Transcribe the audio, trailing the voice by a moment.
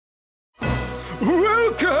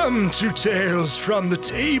Welcome to Tales from the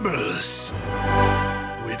Tables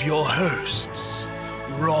with your hosts,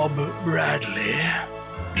 Rob Bradley,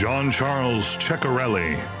 John Charles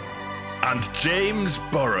Ceccarelli, and James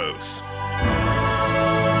Burrows.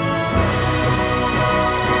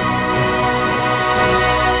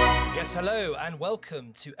 Yes, hello, and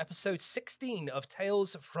welcome to episode 16 of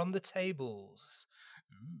Tales from the Tables.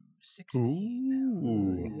 16.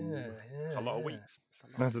 Ooh. It's a lot of weeks.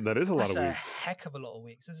 That is a lot That's of a weeks. heck of a lot of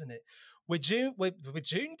weeks, isn't it? We're June. We're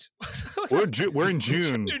Juned. We're in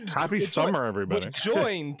June. Happy summer, everybody.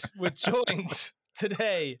 We're joined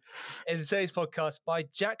today in today's podcast by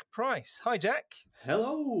Jack Price. Hi, Jack.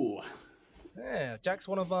 Hello. Yeah, Jack's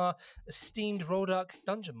one of our esteemed Roldark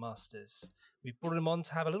dungeon masters. We brought him on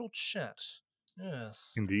to have a little chat.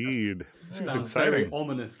 Yes, Indeed. This is Sounds exciting. very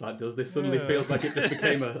ominous. That does. This suddenly feels like it just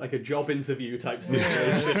became a job interview type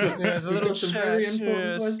situation. There's a little got some chat. very important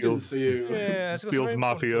Yes. questions for you. Feels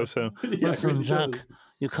mafioso. Yeah, it Listen, really Jack, does.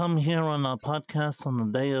 you come here on our podcast on the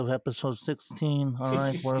day of episode 16. All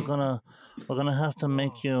right, we're gonna have to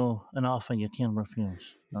make you an offer you can't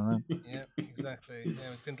refuse. All right. Yeah, exactly.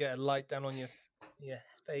 Yeah, it's gonna get a light down on your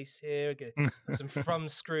face here. Get some thumb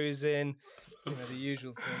screws in. You know, the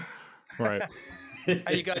usual things. Right.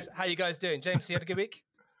 How you guys doing? James, you had a good week?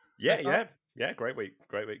 Yeah, So far? yeah. Great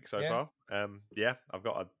week so Yeah. far. I've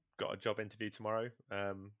got a job interview tomorrow.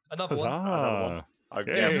 Another one. Another one.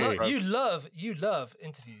 Hey. You love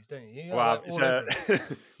interviews, don't you? You Well, are all over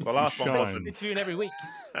it. the last one Shine. wasn't. Interviewing every week.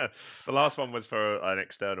 The last one was for an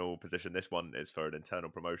external position. This one is for an internal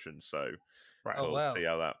promotion. So Oh, we'll wow. see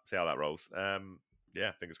how that rolls.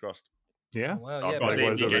 Yeah, fingers crossed. Yeah. Oh, wow, So I've yeah, got best an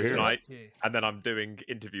of interview luck tonight, to you. and then I'm doing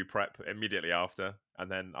interview prep immediately after, and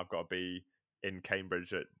then I've got to be in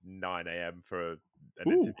Cambridge at 9 a.m. for an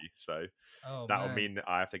Ooh. interview. So Oh, that'll man. mean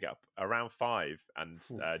I have to get up around 5, and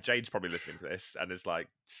Jade's probably listening to this, and is like,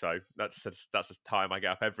 so that's the time I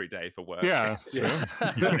get up every day for work. Yeah. Yeah.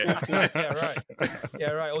 Yeah, right.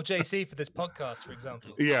 Yeah, right. Or JC for this podcast, for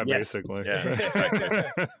example. Yeah, Yes. basically. Yeah.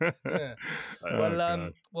 Yeah. Oh,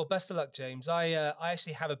 God. Well, best of luck, James. I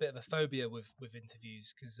actually have a bit of a phobia with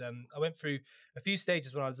interviews because I went through a few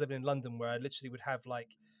stages when I was living in London where I literally would have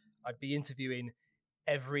I'd be interviewing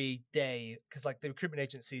every day because the recruitment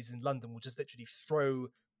agencies in London will just literally throw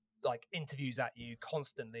interviews at you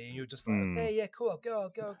constantly, and you're just like, okay, yeah, cool, I'll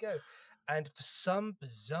go. And for some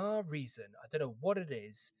bizarre reason, I don't know what it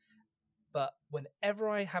is, but whenever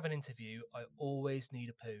I have an interview, I always need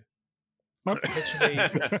a poo.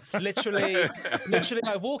 Literally,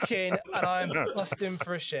 I walk in and I'm busting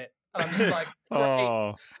for a shit, and I'm just like, great.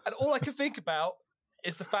 Oh, And all I can think about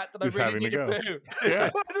is the fact that He's I really having to need a go. poo. Yeah,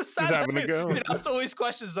 I just sat he's having there to go. being asked all these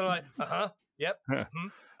questions, and I'm like, yep. Yeah.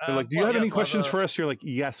 mhm. they're like, do you Well, have any yes, questions I've, for us? You're like,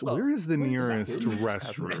 yes. well, Where is the where's nearest that room?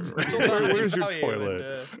 restroom? It's all about Where's your value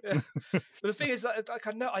toilet? and, yeah. But the thing is that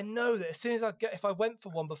I know that as soon as if I went for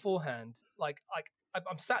one beforehand,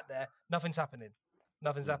 I'm sat there, nothing's happening.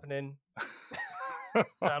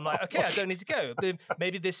 And I'm like, okay, I don't need to go. Then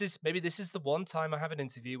maybe this is the one time I have an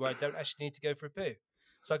interview where I don't actually need to go for a poo.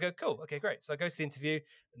 So I go, cool, okay, great. So I go to the interview,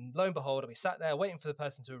 and lo and behold, I'll be sat there waiting for the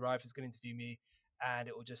person to arrive who's going to interview me, and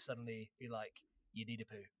it will just suddenly be like, you need a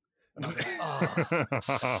poo. And I'll be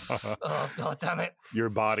like, oh, god damn it. Your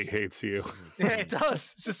body hates you. Yeah, it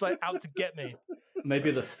does. It's just out to get me.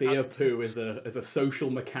 Maybe the fear poo is a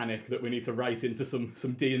social mechanic that we need to write into some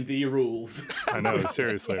D&D rules. I know,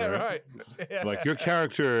 seriously, Yeah, right? right. Yeah. Like your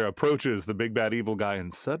character approaches the big bad evil guy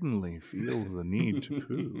and suddenly feels the need to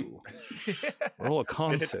poo. Roll a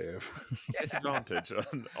con save. Disadvantage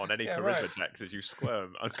on any Yeah, charisma right. checks as you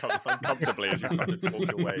squirm uncomfortably as you try to talk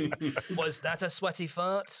your way. Was that a sweaty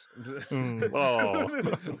fart? Oh,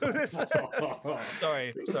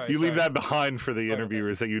 Sorry. you leave that behind for the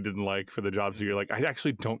interviewers that you didn't like for the jobs. So you're like, I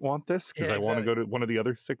actually don't want this because Yeah, I want to go exactly. to one of the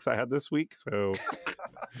other 6 I had this week. So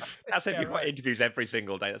That's if Yeah, you've got right. interviews every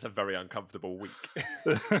single day. That's a very uncomfortable week.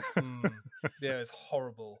 Yeah, it's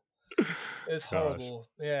horrible. It was horrible.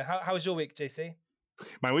 Yeah. How was your week, JC?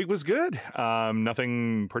 my week was good.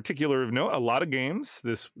 Nothing particular of note. A lot of games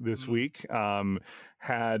this week.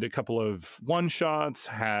 Had a couple of one shots.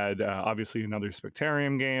 Had obviously another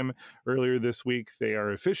Spectarium game earlier this week. They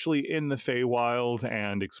are officially in the Feywild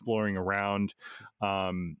and exploring around.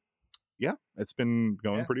 Yeah, it's been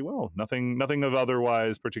going pretty well. Nothing of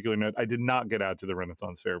otherwise particular note. I did not get out to the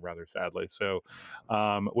Renaissance Fair, rather sadly. So,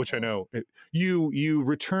 which I know you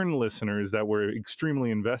return listeners that were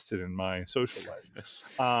extremely invested in my social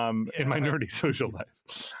life, in my nerdy social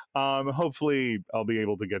life. Hopefully, I'll be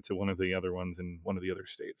able to get to one of the other ones in one of the other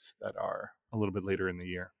states that are a little bit later in the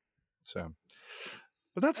year. So,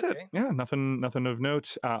 But that's it. Okay. Yeah, nothing of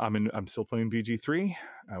note. I'm still playing BG3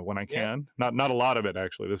 when I can. Not a lot of it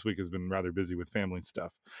actually. This week has been rather busy with family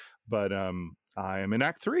stuff, but I am in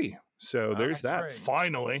Act 3, so there's Act that. 3.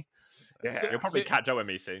 Finally, yeah. So- You'll probably catch up with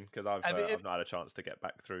me soon because I've Have you- I've not had a chance to get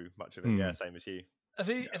back through much of it. Yeah, same as you. Have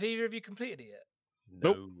either of you completed it yet?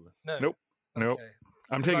 No. Nope. Okay.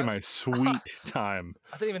 I'm 'Cause taking I- my sweet time.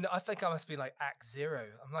 I don't even. I think I must be like Act 0.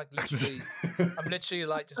 I'm like literally. I'm literally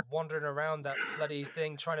like just wandering around that bloody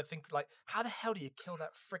thing, trying to think like, how the hell do you kill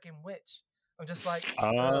that freaking witch? I'm just like,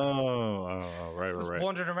 Right. just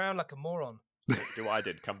wandering around like a moron. Do what I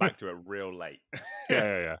did. Come back to it real late.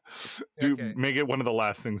 Yeah. Okay. Make it one of the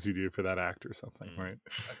last things you do for that act or something, right?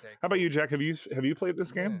 Okay. How about you, Jack? Have you played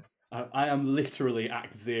this game? I am literally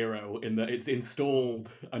Act 0 in that it's installed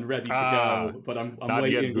and ready to go, but I'm not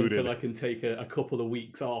yet waiting booted. until I can take a couple of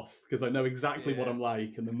weeks off because I know exactly what I'm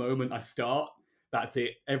like. And the moment I start, that's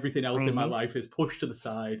it. Everything else in my life is pushed to the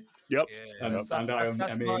side. Yep. And I am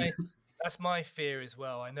in. That's my fear as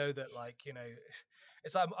well. I know that, like,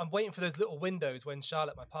 it's like I'm waiting for those little windows when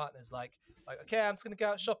Charlotte, my partner's like, okay, I'm just gonna go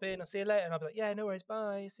out shopping. I'll see you later, and I'll be like, yeah, no worries,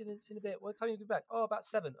 bye. See you in a bit. What time you get back? Oh, about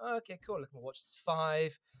 7. Oh, okay, cool. Look at my watch. It's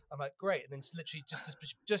 5. I'm like, great. And then she's literally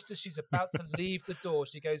just as she's about to leave the door,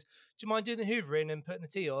 she goes, do you mind doing the hoovering and putting the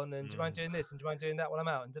tea on? And do you mind doing this? And do you mind doing that while I'm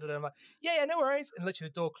out? And I'm like, yeah, no worries. And literally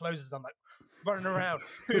the door closes. I'm like running around,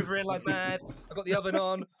 hoovering like mad. I got the oven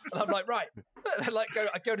on, and I'm like, right.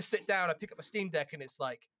 I go to sit down. I pick up my Steam Deck, and it's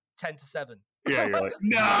like 10 to 7. Yeah, you're like,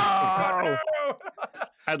 no.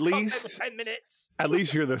 At least 10 minutes. At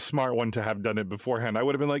least you're the smart one to have done it beforehand. I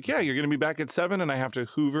would have been like, yeah, you're going to be back at 7, and I have to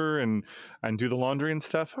hoover and do the laundry and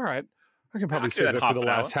stuff. All right, I can probably save that for the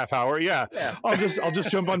last half hour. Yeah. I'll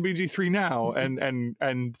just jump on BG3 now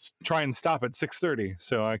and try and stop at 6:30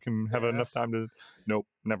 so I can have enough time to. Nope,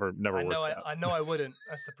 never works out. I know I wouldn't.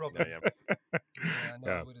 That's the problem. I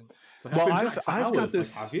know I wouldn't. Well, I've got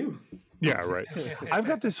this. Have you? Yeah, right. I've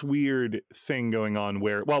got this weird thing going on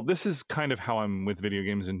where, well, this is kind of how I'm with video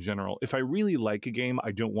games in general. If I really like a game,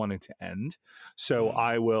 I don't want it to end. So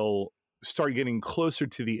I will start getting closer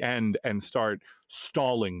to the end and start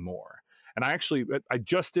stalling more. And I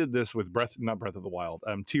just did this with not Breath of the Wild,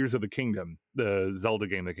 Tears of the Kingdom, the Zelda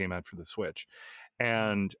game that came out for the Switch.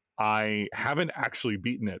 And I haven't actually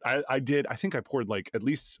beaten it. I think I poured like at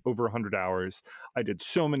least over 100 hours. I did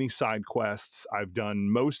so many side quests. I've done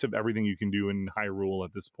most of everything you can do in Hyrule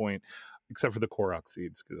at this point, except for the Korok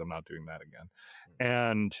seeds, because I'm not doing that again.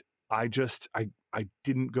 And I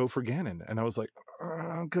didn't go for Ganon. And I was like,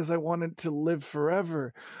 because I wanted to live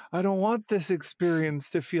forever. I don't want this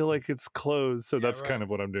experience to feel like it's closed. So that's kind of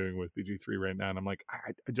what I'm doing with BG3 right now. And I'm like,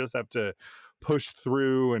 I just have to push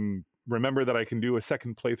through and remember that I can do a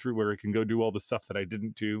second playthrough where I can go do all the stuff that I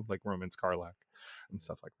didn't do, like Roman's Karlach and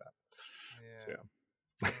stuff like that. Yeah.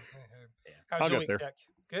 So, How's your week, Jack?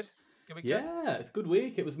 Good week, Jack? Yeah, it's a good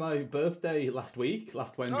week. It was my birthday last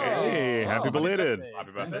Wednesday. Hey, happy belated.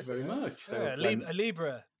 Happy birthday. Thanks very much. Yeah, So,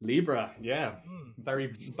 Libra. Libra, yeah.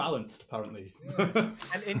 Very balanced, apparently. Yeah.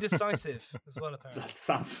 And indecisive as well, apparently.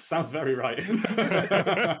 That sounds very right.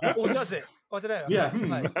 Or does it? I don't know. Yeah.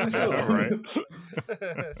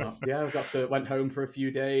 Right. Went home for a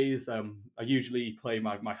few days. I usually play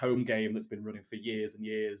my home game that's been running for years and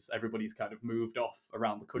years. Everybody's kind of moved off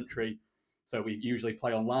around the country. So we usually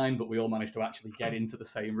play online, but we all managed to actually get into the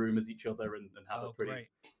same room as each other and have a pretty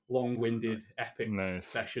long-winded, epic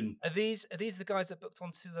session. Are these the guys that booked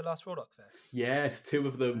onto the last Rock Fest? Yes, 2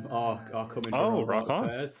 of them are coming. Oh, rock on!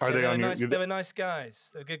 Fest. Are they on your? They were nice guys.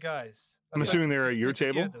 They were good guys. I'm assuming they're at your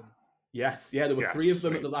table. Yes, yeah, there were 3 of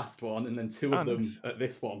them at the last one, and then 2 of them at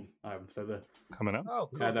this one. So they're coming up. Oh,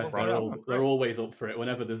 cool. Yeah, they're always up for it.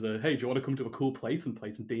 Whenever there's a, hey, do you want to come to a cool place and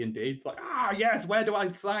play some D&D? It's like, yes, where do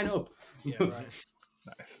I sign up? Yeah, right.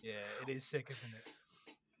 Nice. Yeah, it is sick, isn't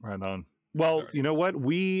it? Right on. Well, you know what?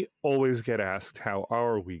 We always get asked how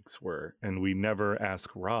our weeks were, and we never ask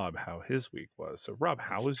Rob how his week was. So, Rob,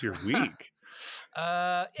 how was your week?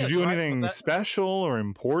 Did you do anything special or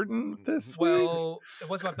important this week? Well, it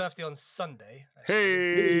was my birthday on Sunday.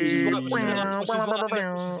 Hey! Which is why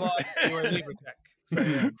you were a Libra Jack. So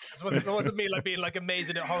yeah, it wasn't me like being like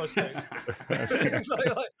amazing at horoscopes. It's like,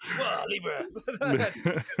 well, Libra. That's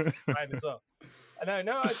right as well.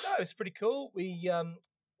 No, it's pretty cool. We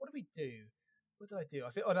what did we do? What did I do? I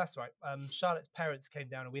think that's right. Charlotte's parents came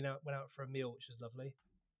down and we went out for a meal, which was lovely.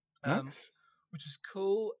 Nice. Which was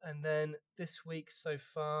cool. And then this week so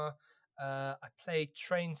far, I played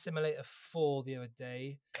Train Simulator 4 the other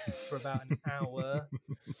day for about an hour.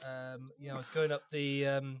 I was going up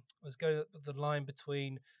the line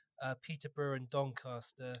between Peterborough and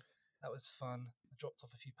Doncaster. That was fun. I dropped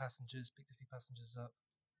off a few passengers, picked a few passengers up,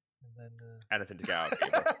 and then Anything to get out of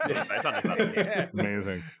it. It's understandable. yeah.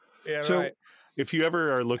 Amazing. Yeah, So, right. if you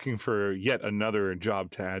ever are looking for yet another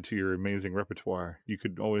job to add to your amazing repertoire, you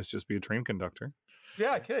could always just be a train conductor.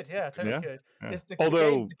 Yeah, I could. Yeah, I totally Yeah, could. yeah.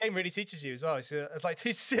 The game really teaches you as well. It's like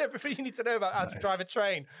teaches you everything you need to know about how to Nice. drive a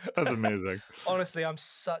train. That's amazing. Honestly, I'm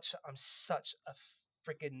such a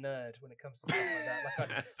freaking nerd when it comes to stuff like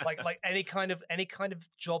that. Like any kind of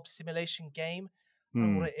job simulation game. I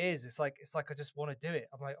don't know what it is. It's like I just want to do it.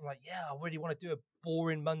 I'm like, yeah, I really want to do a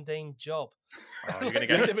boring, mundane job. Oh, you're gonna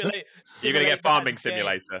get simulate you're gonna get Farming that as a game.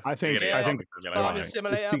 Simulator. I think Farming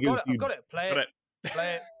Simulator. I've got it. Play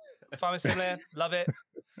it. Farming Simulator. Love it.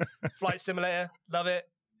 Flight Simulator. Love it.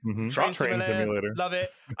 Mm-hmm. Train Simulator. simulator, love it.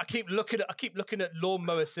 I keep looking at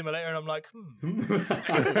Lawnmower Simulator, and I'm like,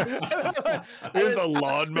 There's a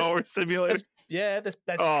lawnmower simulator. there's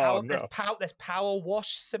Power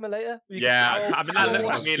Wash Simulator. Yeah, I mean that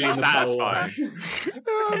looks really satisfying.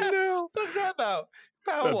 Oh no, What's that about?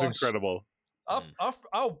 Power that's Wash. incredible.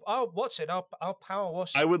 I'll watch it. I'll power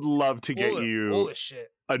wash. I would love to get all you the shit.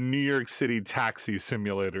 a New York City taxi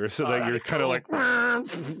simulator so that you're kind of like,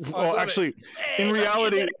 well, actually, in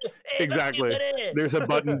reality, exactly. There's a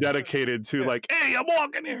button dedicated to like, hey, I'm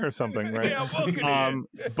walking here or something, right? Yeah, I'm walking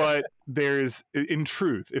here. But there's, in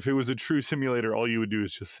truth, if it was a true simulator, all you would do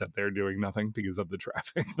is just sit there doing nothing because of the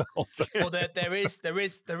traffic the whole time. Well, there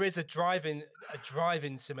is a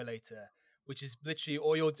driving simulator, which is literally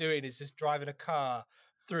all you're doing is just driving a car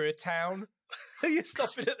through a town. You're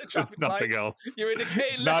stopping at the traffic lights. Nothing else. You're indicating.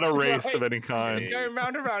 It's not a race right, of any kind. going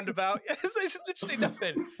round and roundabout. It's literally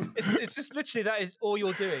nothing. It's just literally that is all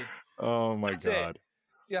you're doing. Oh my That's god.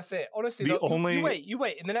 That's it. Honestly, The only- you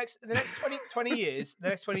wait. In the next 20 years,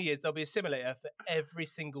 there'll be a simulator for every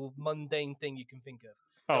single mundane thing you can think of.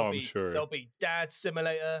 Oh, I'm sure. There'll be dad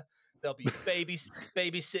simulator. There'll be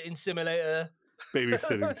babysitting simulator.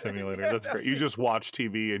 Babysitting simulator. That's great. You just watch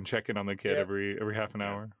TV and check in on the kid every half an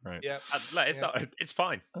hour, right? Yeah. It's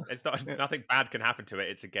fine. It's not. Nothing bad can happen to it.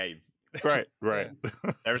 It's a game. Right.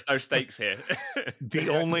 There is no stakes here. The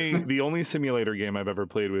only simulator game I've ever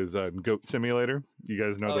played was Goat Simulator. You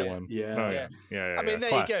guys know the one? Yeah. Yeah. I mean, there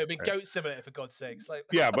Classic, you go. I mean, right? Goat Simulator for God's sakes. Like,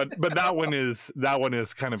 Yeah, but that one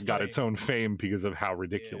is kind of got funny. its own fame because of how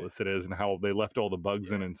ridiculous it is and how they left all the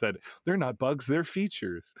bugs in and said they're not bugs, they're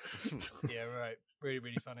features. yeah, right. Really,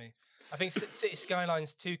 really funny. I think City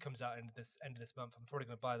Skylines 2 comes out end of this month. I'm probably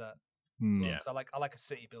going to buy that. As well. Yeah. So I like a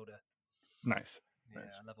city builder. Nice. Yeah,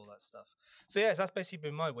 I love all that stuff. So yeah, so that's basically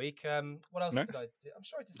been my week. What else did I do? I'm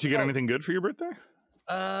sure I did. Did you get anything good for your birthday?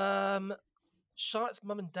 Charlotte's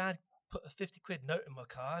mum and dad put a 50 quid note in my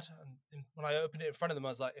card, and when I opened it in front of them, I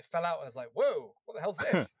was like, it fell out. I was like, whoa, what the hell's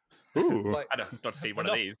this? Ooh. Like, I don't see one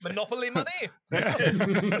of these. Monopoly money.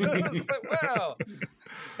 I was like, wow.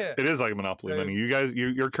 Yeah. It is like Monopoly So- money. You guys,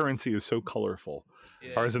 your currency is so colorful.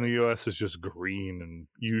 Yeah. Ours in the U.S. is just green and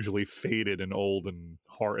usually faded and old and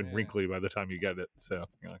hard and wrinkly by the time you get it. So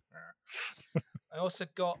you're like, I also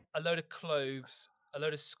got a load of cloves, a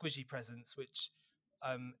load of squishy presents, which,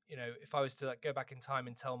 if I was to like go back in time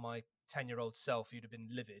and tell my 10-year-old self, you'd have been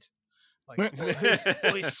livid. Like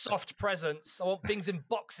all these soft presents. I want things in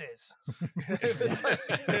boxes. It's like,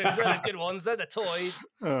 they're the good ones. They're the toys.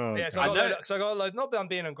 oh, Yeah, so God. I got like, not that I'm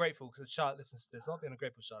being ungrateful because Charlotte listens to this. Not being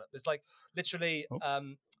ungrateful, Charlotte. But it's like literally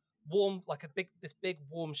warm, like this big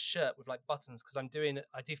warm shirt with like buttons because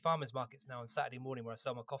I do farmers markets now on Saturday morning where I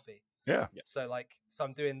sell my coffee. Yeah. So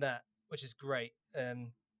I'm doing that, which is great.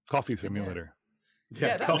 Coffee simulator.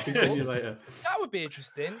 Yeah, that'd coffee be cool. simulator. That would be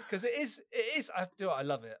interesting because it is. I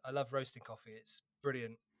love it. I love roasting coffee. It's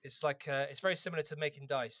brilliant. It's like it's very similar to making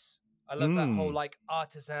dice. I love that whole like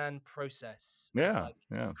artisan process. of, Yeah, like,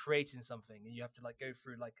 yeah. creating something, and you have to like go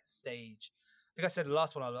through like a stage. I think I said the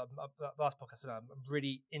last one. Last podcast, I said I'm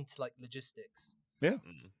really into like logistics. Yeah.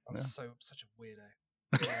 I'm Yeah. such a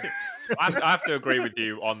weirdo. Yeah. I have to agree with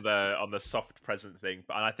you on the soft present thing,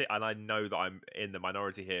 but I know that I'm in the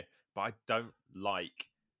minority here, but I don't like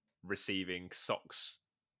receiving socks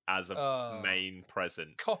as a main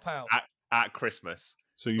present Cop out. at Christmas.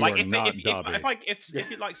 So you Like are not Dobby.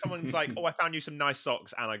 if you like someone's like, oh, I found you some nice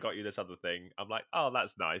socks and I got you this other thing, I'm like, oh,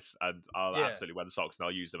 that's nice, and I'll Yeah. absolutely wear the socks and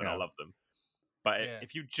I'll use them and Yeah. I'll love them. But Yeah.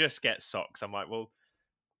 if you just get socks, I'm like, well,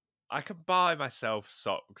 I can buy myself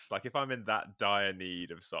socks. Like if I'm in that dire need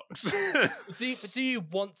of socks. Do you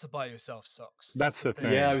want to buy yourself socks? That's the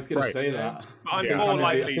thing. Yeah, I was going Right. to say that. But I'm Yeah. more I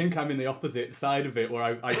likely. think I'm in the opposite side of it, where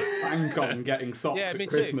I bank on getting socks Yeah, me at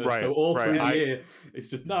too. Christmas. Right, So all right. through the year, it's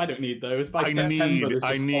just no, I don't need those. By I September, there's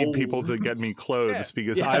I just need people holes. to get me clothes Yeah.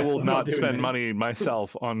 because Yeah, I so will I'm not not doing spend this. money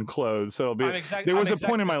myself on clothes. So it'll be. I'm There was I'm a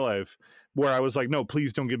point in my life where I was like, no,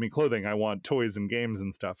 please don't give me clothing. I want toys and games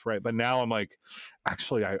and stuff, right? But now I'm like,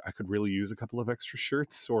 actually, I could really use a couple of extra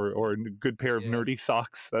shirts or a good pair of nerdy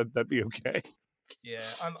socks. That'd be okay. Yeah,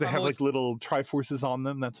 They I'm have always like little Triforces on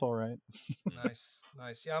them. That's all right. nice.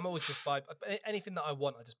 Yeah, I'm always just buy anything that I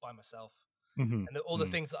want. I just buy myself, Mm-hmm. and all the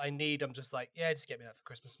things that I need, I'm just like, yeah, just get me that for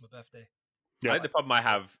Christmas, my birthday. I think the problem I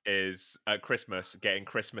have is at Christmas getting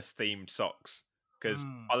Christmas themed socks, because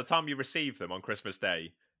by the time you receive them on Christmas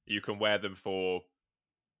Day, you can wear them for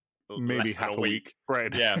Maybe less than half a week.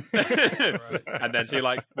 Right. Yeah. Right. And then so you're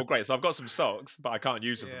like, well, great. So I've got some socks, but I can't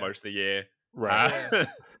use them for most of the year. Right.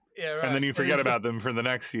 Yeah, right. And then you forget about them for the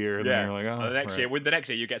next year, and then you're like, oh, and the next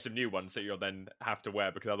year you get some new ones that you'll then have to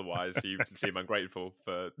wear, because otherwise you seem ungrateful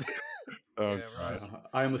for. Oh, yeah, right.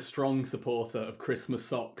 I am a strong supporter of Christmas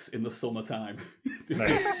socks in the summertime.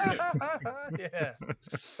 Nice. Yeah,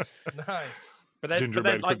 nice. But then,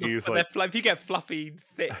 Gingerbread like, cookies, if you get fluffy,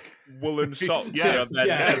 thick woolen socks, Yes, then,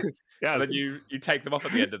 yes. then you take them off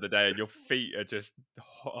at the end of the day, and your feet are just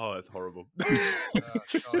it's horrible.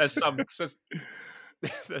 There's some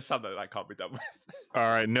that can't be done with. All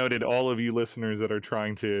right, noted. All of you listeners that are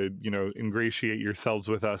trying to, ingratiate yourselves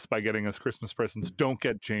with us by getting us Christmas presents, don't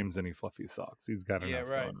get James any fluffy socks. He's got enough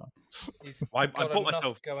going on. I bought enough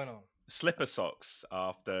myself going on. slipper socks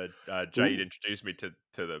after Jade introduced me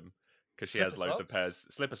to them, because she has loads of pairs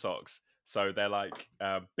slipper socks. So they're like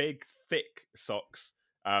big, thick socks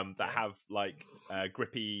that have like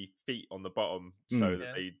grippy feet on the bottom, so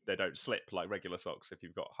that they don't slip like regular socks if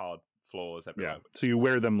you've got hard floors everywhere. Yeah. So you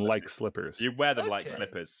wear them like slippers. You wear them like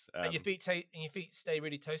slippers. And your feet stay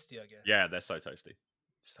really toasty, I guess. Yeah, they're so toasty.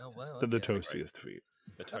 Oh wow. The toastiest feet.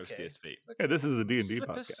 The toastiest feet. Yeah, this is a D&D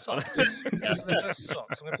Slipper podcast. socks. Slipper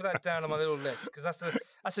socks. I'm going to put that down on my little list, because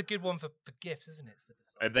that's a good one for gifts, isn't it? Slipper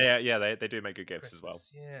socks. They do make good gifts as well.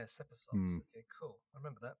 Yeah, slipper socks. Okay, cool. I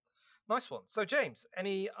remember that. Nice one. So, James,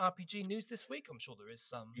 any RPG news this week? I'm sure there is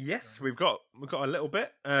some. Yes, we've got a little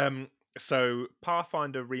bit. So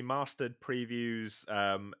Pathfinder remastered previews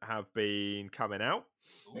have been coming out.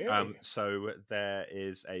 So there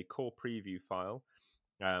is a core preview file.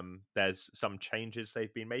 There's some changes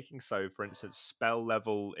they've been making. So, for instance, spell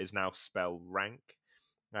level is now spell rank.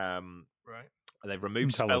 Right. They've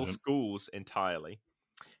removed spell schools entirely.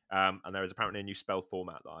 And there is apparently a new spell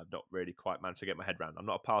format that I've not really quite managed to get my head around. I'm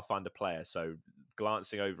not a Pathfinder player, so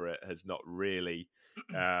glancing over it has not really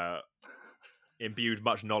imbued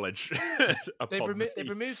much knowledge. They've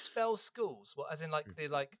removed spell schools. What, as in like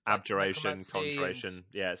abjuration, conjuration?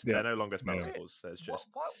 Yes, they're no longer spell schools. So it's just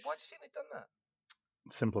why do you think they've done that?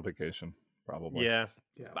 Simplification, probably. Yeah.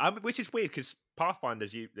 Which is weird, because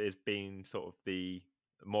Pathfinder's is being sort of the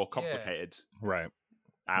more complicated, right?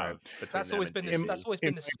 That's always been the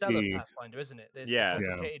style of Pathfinder, isn't it? There's the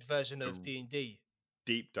complicated version of D&D.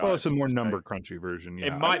 Deep dive. Well, it's a more number crunchy version. Yeah,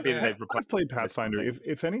 it might be that they've replaced. I've played Pathfinder.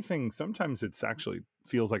 If anything, sometimes it's actually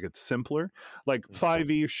feels like it's simpler. Like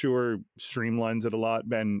 5e, sure, streamlines it a lot,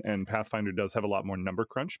 and Pathfinder does have a lot more number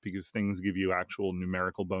crunch, because things give you actual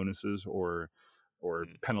numerical bonuses or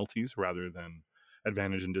penalties rather than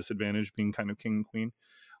advantage and disadvantage being kind of king and queen.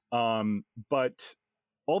 But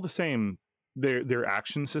all the same, their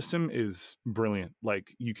action system is brilliant.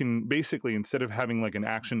 Like, you can basically, instead of having like an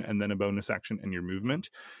action and then a bonus action and your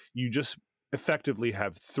movement, you just effectively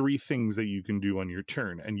have 3 things that you can do on your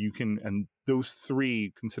turn, and those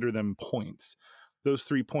 3, consider them points. Those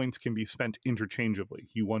 3 points can be spent interchangeably.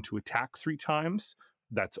 You want to attack 3 times,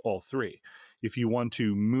 that's all 3. If you want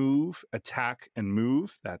to move, attack, and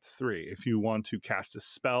move, that's 3. If you want to cast a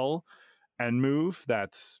spell and move,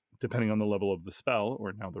 that's, depending on the level of the spell,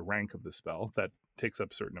 or now the rank of the spell, that takes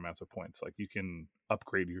up certain amounts of points. Like, you can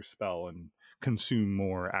upgrade your spell and consume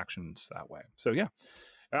more actions that way. So yeah,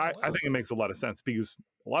 I think it makes a lot of sense, because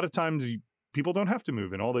a lot of times people don't have to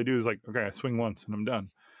move, and all they do is like, okay, I swing once and I'm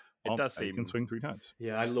done. It does seem... You can swing 3 times.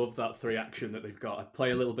 Yeah, I love that 3 action that they've got. I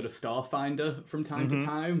play a little bit of Starfinder from time to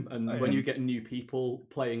time, and when you get new people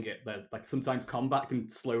playing it, they're like, sometimes combat can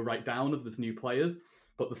slow right down if there's new players,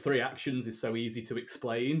 but the 3 actions is so easy to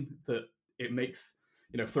explain that it makes,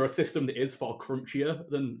 for a system that is far crunchier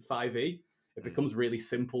than 5e, it becomes really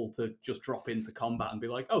simple to just drop into combat and be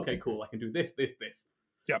like, okay, cool, I can do this, this, this.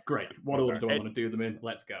 Yeah, great. What order do I want to do them in?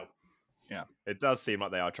 Let's go. Yeah, it does seem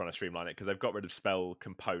like they are trying to streamline it, because they've got rid of spell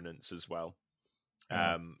components as well.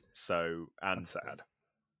 That's sad.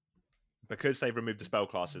 Because they've removed the spell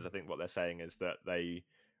classes, I think what they're saying is that they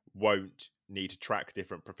won't need to track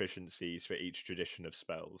different proficiencies for each tradition of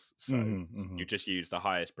spells. So you just use the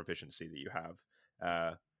highest proficiency that you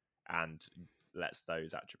have, and lets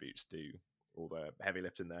those attributes do all the heavy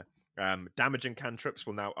lifting there. Damaging cantrips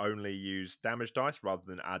will now only use damage dice rather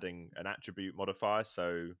than adding an attribute modifier,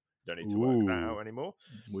 so you don't need to work that out anymore.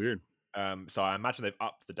 Weird. So I imagine they've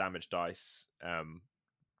upped the damage dice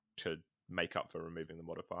to make up for removing the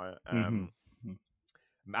modifier.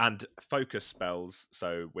 And focus spells,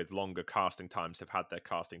 so with longer casting times, have had their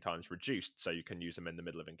casting times reduced, so you can use them in the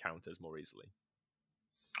middle of encounters more easily.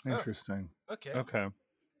 Interesting. Okay.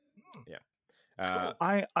 Yeah. Cool.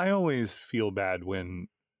 I always feel bad when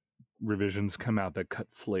revisions come out that cut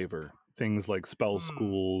flavor. Things like spell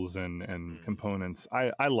schools and components.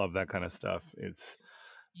 I love that kind of stuff. It's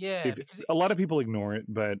because a lot of people ignore it,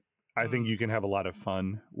 but I think you can have a lot of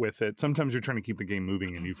fun with it. Sometimes you're trying to keep the game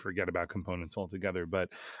moving and you forget about components altogether. But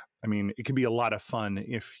I mean, it can be a lot of fun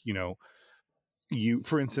if,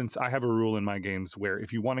 for instance, I have a rule in my games where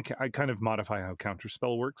if you want to, I kind of modify how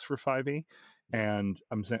counterspell works for 5e. And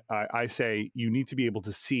I say you need to be able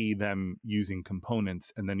to see them using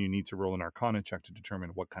components, and then you need to roll an Arcana check to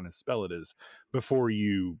determine what kind of spell it is before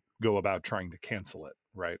you go about trying to cancel it,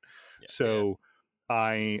 right? Yeah. So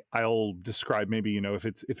I'll describe maybe if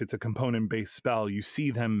it's a component based spell, you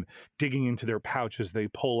see them digging into their pouch as they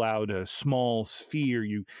pull out a small sphere.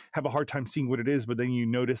 You have a hard time seeing what it is, but then you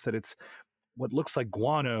notice that it's what looks like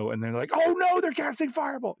guano, and they're like, "Oh no, they're casting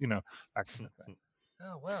fireball!" That kind of thing.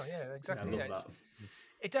 Oh wow, yeah, exactly. I love that.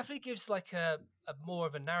 It definitely gives like a more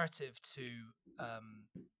of a narrative to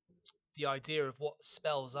the idea of what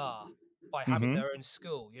spells are by having their own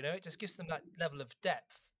school. It just gives them that level of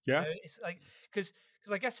depth. Yeah. It's like because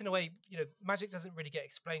I guess in a way, magic doesn't really get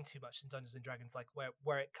explained too much in Dungeons and Dragons, like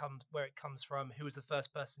where it comes from, who was the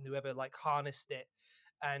first person who ever like harnessed it,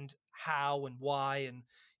 and how and why, and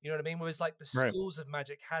you know what I mean. Whereas like the schools of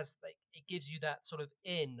magic has like it gives you that sort of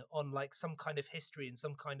in on like some kind of history and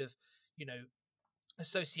some kind of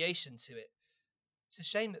association to it. It's a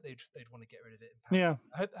shame that they'd want to get rid of it. Yeah.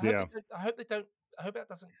 I hope they don't. I hope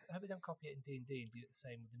they don't copy it in D&D and do it the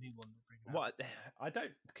same with the new one. What I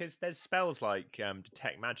don't, because there's spells like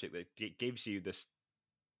detect magic that it gives you this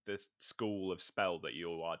school of spell that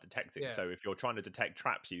you are detecting. So if you're trying to detect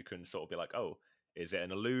traps, you can sort of be like, oh, is it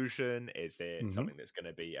an illusion? Is it something that's going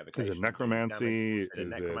to be evocation? Is it necromancy? Is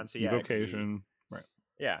it evocation? Right.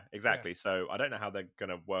 Yeah, exactly. So I don't know how they're going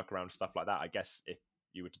to work around stuff like that. I guess if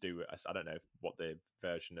you were to do, I don't know what the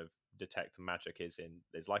version of detect magic is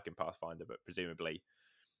like in Pathfinder, but presumably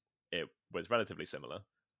it was relatively similar.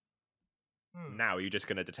 Now you're just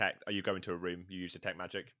going to detect. Are you going to a room? You use detect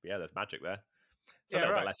magic. Yeah, there's magic there. It's a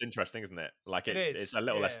little bit less interesting, isn't it? Like it's a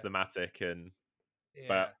little less thematic,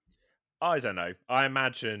 but I don't know. I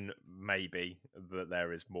imagine maybe that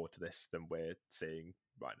there is more to this than we're seeing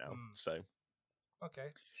right now. So okay.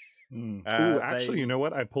 Actually, you know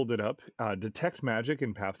what? I pulled it up. Detect Magic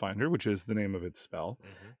in Pathfinder, which is the name of its spell,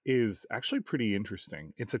 is actually pretty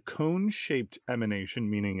interesting. It's a cone-shaped emanation,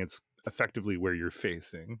 meaning it's effectively where you're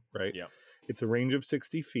facing, right? Yeah. It's a range of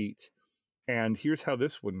 60 feet. And here's how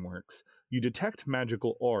this one works. You detect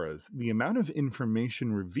magical auras. The amount of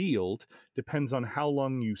information revealed depends on how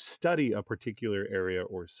long you study a particular area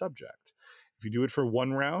or subject. If you do it for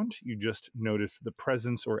one round, you just notice the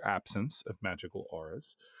presence or absence of magical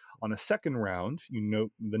auras. On a second round, you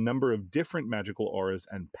note the number of different magical auras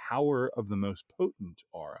and power of the most potent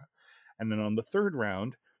aura. And then on the third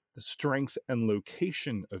round, the strength and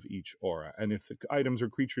location of each aura. And if the items or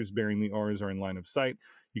creatures bearing the auras are in line of sight,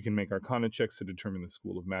 you can make Arcana checks to determine the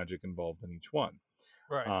school of magic involved in each one.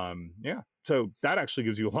 Right. So that actually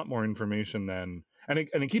gives you a lot more information than, and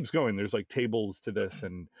it keeps going. There's like tables to this,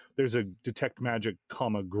 and there's a detect magic,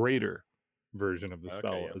 greater version of the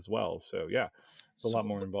spell as well. So yeah, it's a lot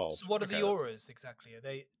more involved. So what are the auras exactly? And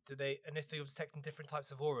if you're detecting different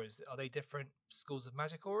types of auras, are they different schools of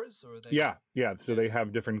magic auras, or are they? Yeah. So they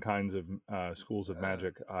have different kinds of schools of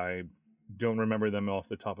magic. I don't remember them off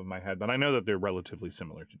the top of my head, but I know that they're relatively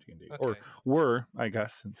similar to D&D, or were, I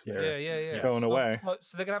guess, since they're going away.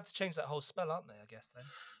 So they're gonna have to change that whole spell, aren't they? I guess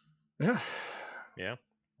then. Yeah.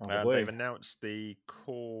 They've announced the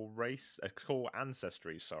core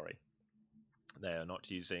ancestries. Sorry, they are not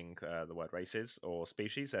using the word races or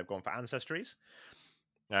species. They've gone for ancestries.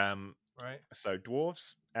 Right. So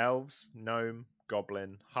dwarves, elves, gnome,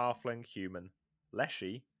 goblin, halfling, human,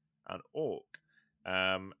 leshy, and orc.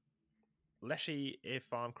 Leshy,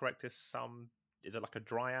 if I'm correct, is it like a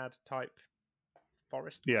dryad type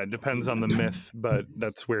forest? Yeah, it depends on the myth, but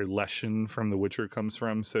that's where Leshen from The Witcher comes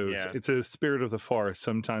from. So it's a spirit of the forest.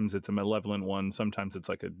 Sometimes it's a malevolent one. Sometimes it's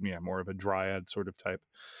like more of a dryad sort of type.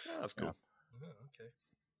 Oh, that's cool. Yeah. Okay.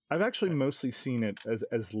 I've actually mostly seen it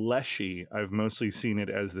as Leshy. I've mostly seen it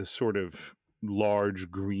as this sort of large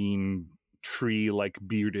green tree-like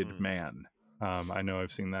bearded man. I know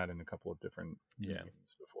I've seen that in a couple of different Yeah.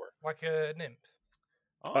 games before. Like a nymph.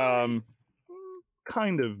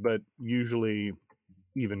 Kind of, but usually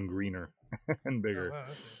even greener and Oh, bigger. wow,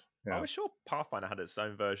 okay. Yeah. I was sure Pathfinder had its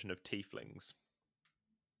own version of tieflings.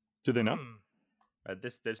 Do they not?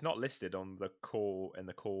 There's not listed on the core for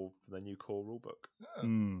the new core rulebook.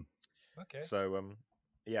 Oh, okay. So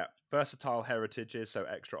yeah, versatile heritages, so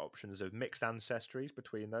extra options of mixed ancestries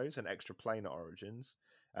between those and extra planar origins.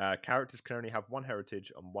 Characters can only have one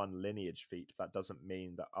heritage and one lineage feat. That doesn't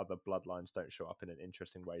mean that other bloodlines don't show up in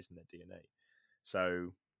interesting ways in their DNA.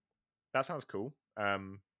 So that sounds cool. I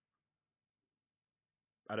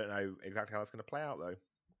don't know exactly how that's going to play out though,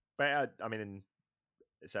 but I mean,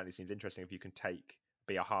 it certainly seems interesting if you can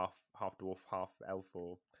be a half dwarf, half elf,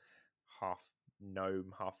 or half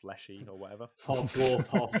gnome, half leshy, or whatever. Half dwarf,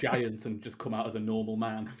 half giant, and just come out as a normal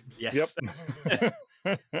man. Yes. Yep.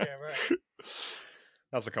 Yeah, right.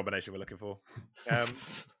 That's the combination we're looking for.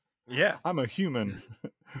 Yeah. I'm a human,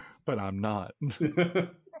 but I'm not.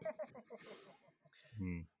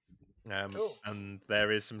 Cool. And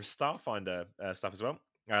there is some Starfinder stuff as well.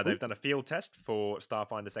 They've done a field test for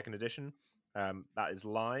Starfinder 2nd Edition. That is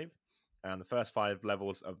live. And the first 5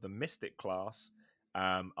 levels of the Mystic class,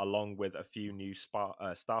 along with a few new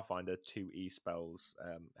Starfinder 2E spells,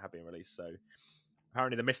 have been released. So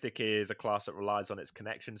apparently the Mystic is a class that relies on its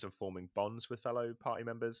connections and forming bonds with fellow party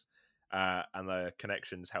members. And the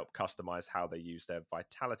connections help customize how they use their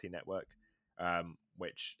vitality network,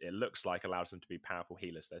 which it looks like allows them to be powerful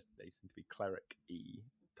healers. They seem to be cleric-y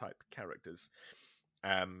type characters,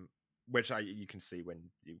 which you can see when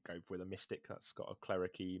you go with a Mystic that's got a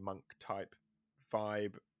cleric-y monk type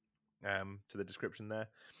vibe to the description there.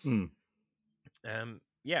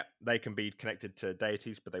 Yeah, they can be connected to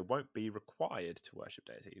deities, but they won't be required to worship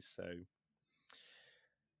deities. So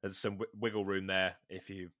there's some wiggle room there if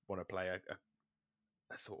you want to play a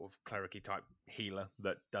sort of cleric-y type healer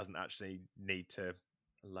that doesn't actually need to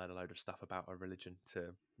learn a load of stuff about a religion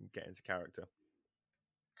to get into character.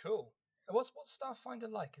 Cool. What's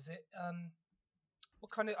Starfinder like? Is it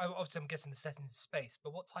what kind of? Obviously, I'm guessing the setting is space,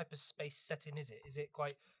 but what type of space setting is it? Is it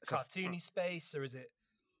quite cartoony space, or is it?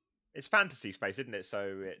 It's fantasy space, isn't it?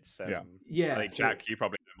 So it's yeah. I think Jack, you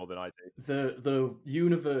probably know more than I do. The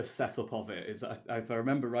universe setup of it is, if I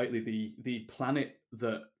remember rightly, the planet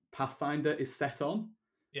that Pathfinder is set on.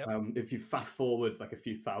 Yep. If you fast forward like a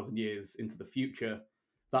few thousand years into the future,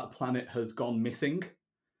 that planet has gone missing.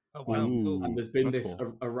 Oh wow! Cool. And there's been this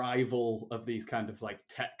cool. arrival of these kind of like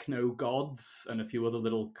techno gods and a few other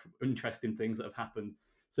little interesting things that have happened.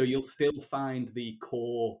 So you'll still find the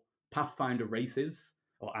core Pathfinder races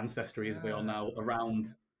or ancestry as they are now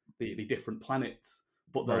around the different planets,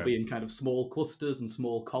 but they'll be in kind of small clusters and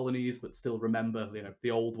small colonies that still remember,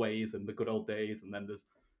 the old ways and the good old days. And then there's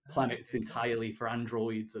planets entirely for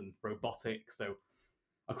androids and robotics. So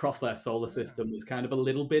across their solar system, there's kind of a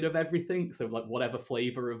little bit of everything. So like whatever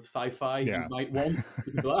flavor of sci-fi you might want,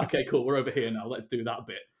 you can be like, okay, cool, we're over here now. Let's do that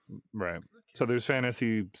bit. Right. So there's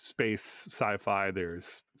fantasy, space, sci-fi.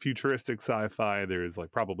 There's futuristic sci-fi. There's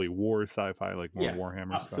like probably war sci-fi, like more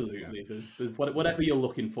Warhammer absolutely. stuff. Yeah. There's whatever you're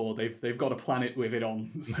looking for. They've got a planet with it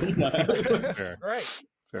on somewhere. Fair. Right.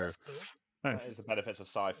 Fair. That's cool. Nice. That is the benefits of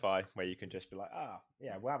sci-fi, where you can just be like,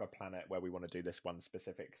 yeah, we'll have a planet where we want to do this one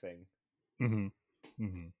specific thing.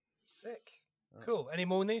 Sick. Cool. Any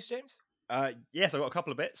more news, James? Yes, I've got a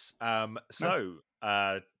couple of bits.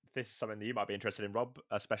 This is something that you might be interested in, Rob,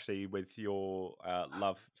 especially with your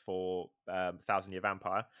love for 1,000 Year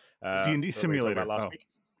Vampire. D&D Simulator. Last week.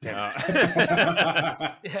 Yeah,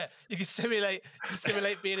 you can simulate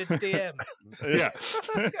being a DM. Yeah.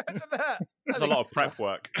 Imagine that. That's a lot of prep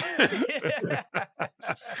work.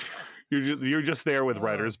 You're just there with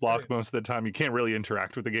writer's block brilliant. most of the time. You can't really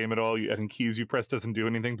interact with the game at all. And keys you press doesn't do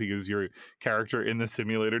anything because your character in the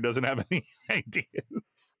simulator doesn't have any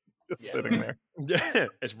ideas. Just sitting there.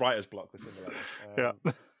 It's writer's block, the simulator. Yeah.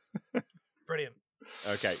 Brilliant.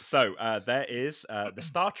 Okay, so there is the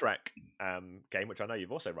Star Trek game, which I know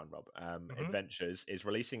you've also run, Rob. Adventures is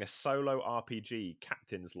releasing a solo RPG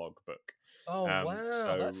Captain's Logbook. Oh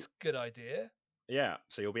wow, that's a good idea. Yeah,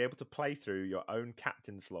 so you'll be able to play through your own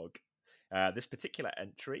Captain's Log. This particular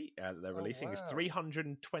entry that they're releasing is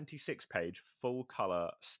 326-page,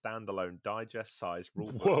 full-color, standalone, digest-sized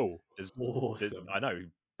rulebook. Whoa! Awesome. I know,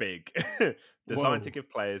 big. Designed to give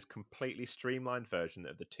players completely streamlined version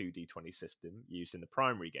of the 2D20 system used in the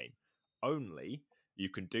primary game. Only you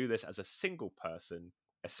can do this as a single person,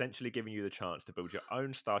 essentially giving you the chance to build your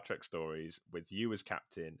own Star Trek stories with you as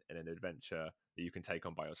captain in an adventure that you can take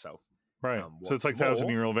on by yourself. Right. So it's like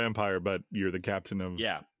 1,000-Year-Old Vampire, but you're the captain of...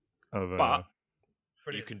 Yeah. But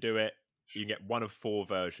you can do it you can get one of 4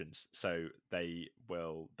 versions. So the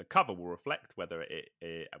cover will reflect whether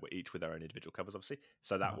each with their own individual covers, obviously.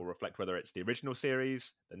 So that will reflect whether it's the original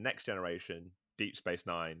series, the Next Generation, Deep Space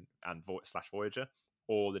Nine, and Voyager,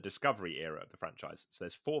 or the Discovery era of the franchise. So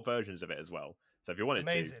there's 4 versions of it as well. So if you wanted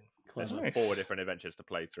Amazing. to, there's Clever. 4 different adventures to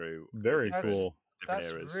play through. Very different- cool. Different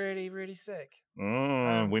That's eras. really, really sick. We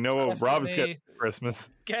know what Rob's getting Definitely for Christmas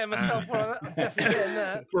getting myself one of that. I'm definitely getting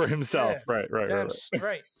that. for himself. Yeah. Right. Damn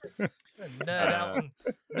straight. Nerd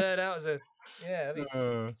out as a that'd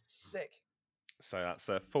be sick. So that's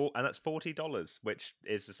that's $40, which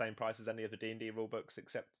is the same price as any of the D&D rule books,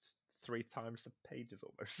 except 3 times the pages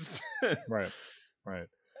almost. Right.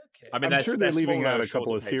 Okay. I mean, I'm sure they're leaving smaller, out a couple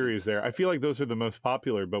shorter of series pages. there. I feel like those are the most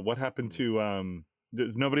popular. But what happened to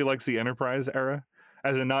nobody likes the Enterprise era,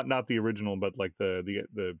 as in not the original, but like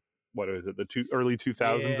the what is it, the early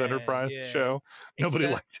 2000s Enterprise show? Nobody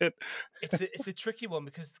liked it. It's a tricky one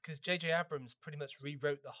because J.J. Abrams pretty much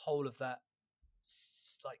rewrote the whole of that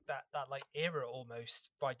era almost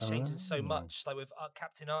by changing so much, like with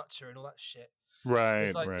Captain Archer and all that shit. Right.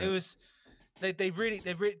 It's like it was they really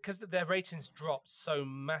because their ratings dropped so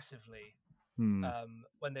massively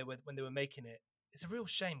when they were making it. It's a real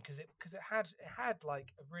shame because it had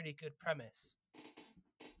like a really good premise,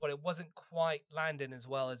 but it wasn't quite landing as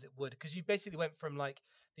well as it would, because you basically went from like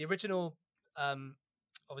the original,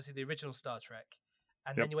 obviously the original Star Trek,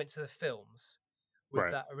 and then you went to the films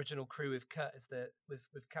with that original crew with Kirk as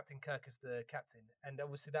with Captain Kirk as the captain, and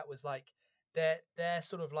obviously that was like their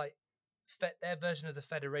sort of like their version of the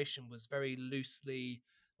Federation was very loosely,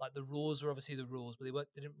 like the rules were obviously the rules, but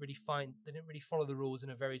they didn't really follow the rules in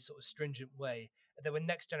a very sort of stringent way. And then when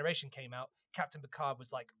Next Generation came out, Captain Picard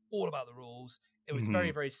was like all about the rules. It was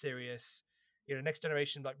very, very serious. You know, Next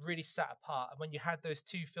Generation like really sat apart. And when you had those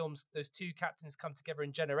 2 films, those 2 captains come together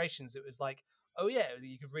in Generations, it was like, oh yeah,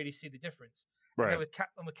 you could really see the difference. Right. And then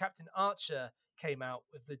when Captain Archer came out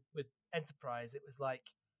with Enterprise, it was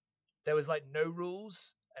like there was like no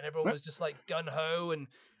rules, and everyone was just like gun ho, and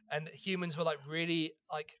humans were like really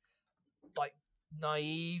like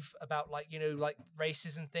naive about like, you know, like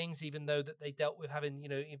races and things, even though that they dealt with having, you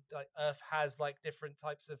know, like Earth has like different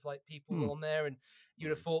types of like people on there, and you'd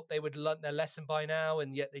have thought they would learn their lesson by now,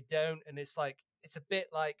 and yet they don't. And it's like it's a bit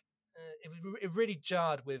like it really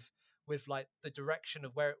jarred with like the direction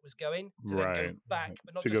of where it was going to then go back,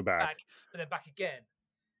 but not just back, but then back again.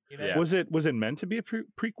 You know? Was it meant to be a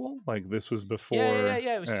prequel? Like this was before?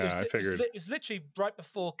 Yeah. It was literally right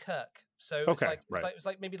before Kirk. So it was it was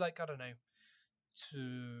like maybe like, I don't know,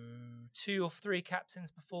 two or 3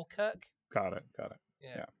 captains before Kirk. Got it.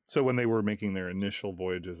 Yeah. So when they were making their initial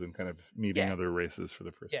voyages and kind of meeting other races for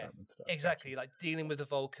the first time and stuff. Exactly. Like dealing with the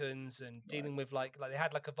Vulcans and dealing with like they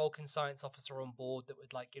had like a Vulcan science officer on board that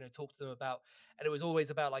would like, you know, talk to them about, and it was always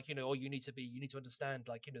about like, you know, you need to understand,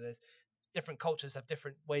 like, you know, there's different cultures have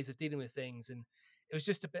different ways of dealing with things. And it was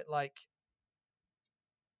just a bit like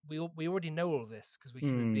we already know all of this because we're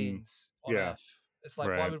human beings on Earth. It's like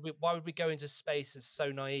why would we go into space as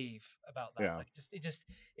so naive about that? Like it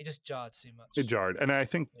just jarred too much. It jarred, and I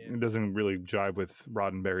think it doesn't really jive with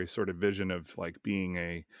Roddenberry's sort of vision of like being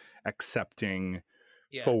a accepting,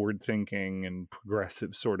 forward thinking, and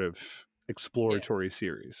progressive sort of exploratory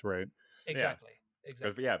series, right? Exactly.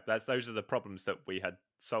 But those are the problems that we had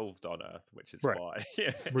solved on Earth, which is why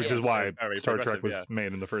which is why Star Trek was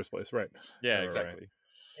made in the first place, right? Exactly.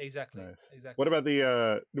 Exactly. Nice. Exactly. What about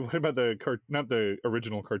not the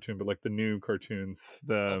original cartoon, but like the new cartoons?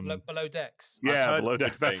 Below Decks. Yeah, Below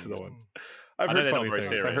Decks. That's the one. I've heard funny things.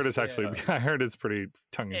 Serious. I heard it's actually. I heard it's pretty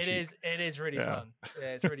tongue in cheek. It is really fun.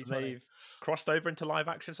 Yeah, it's really funny. They've crossed over into live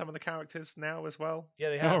action some of the characters now as well. Yeah,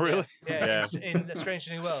 they have. Oh, really? Yeah. In the Strange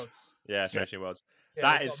New Worlds. Yeah, Strange New Worlds. Yeah,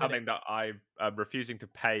 that is something that I'm refusing to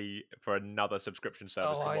pay for another subscription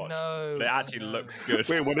service to watch. I know. But it actually looks good.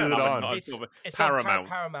 Wait, what is it on? It's Paramount. On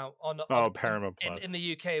Paramount. Paramount Plus. In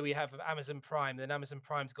the UK, we have Amazon Prime. Then Amazon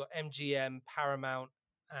Prime's got MGM, Paramount,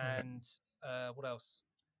 and what else?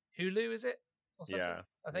 Hulu, is it? Or something? Yeah,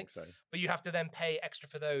 I think so. But you have to then pay extra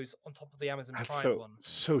for those on top of the Amazon Prime so, one.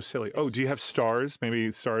 So silly. Do you have Stars? Maybe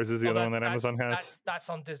Stars is the other one that Amazon has? That's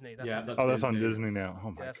on Disney. That's on Disney now.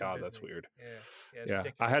 Oh my God, that's weird. Yeah, it's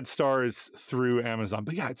ridiculous. I had Stars through Amazon,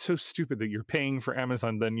 but it's so stupid that you're paying for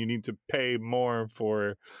Amazon, then you need to pay more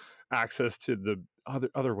for access to the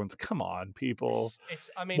other ones. Come on, people.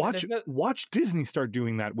 Watch Disney start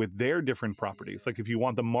doing that with their different properties. Like if you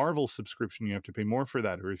want the Marvel subscription, you have to pay more for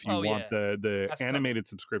that, or if you want the animated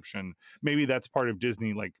subscription, maybe that's part of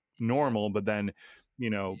Disney like normal, but then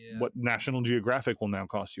what National Geographic will now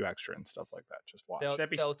cost you extra and stuff like that. Just watch. They'd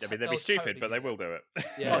be stupid, totally but they will do it.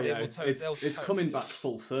 Yeah, it's coming back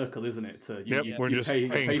full circle, isn't it? We're just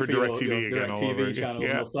paying for DirecTV again all over DirecTV again. channels,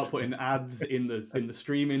 and they'll start putting ads in the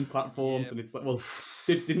streaming platforms, and it's like, well,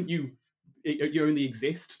 didn't you only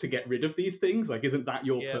exist to get rid of these things? Like, isn't that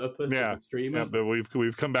your purpose as a streamer? Yeah, but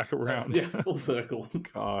we've come back around. Full circle.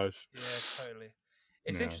 Gosh. Yeah, totally.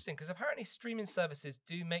 It's interesting because apparently streaming services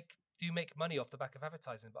do make money off the back of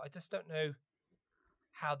advertising, but I just don't know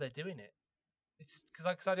how they're doing it. It's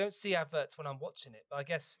because I don't see adverts when I'm watching it, but I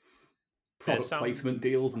guess product placement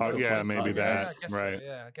deals and stuff. Maybe that. I guess right. So,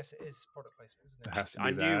 yeah, I guess it is product placement, isn't it? It has to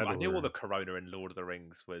be I knew all the Corona in Lord of the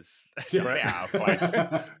Rings was a bit out of place.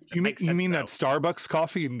 You mean that Starbucks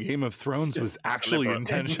coffee in Game of Thrones was actually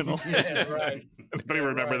intentional? Yeah, right. Anybody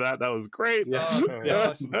remember that? That was great. Oh,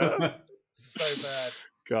 gosh. So bad.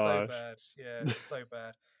 Gosh. So bad. Yeah, so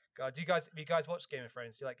bad. God, do you guys watch Game of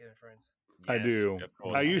Thrones? Do you like Game of Thrones? I do.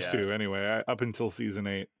 I used to anyway, up until season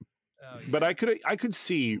 8. Oh, yeah. But I could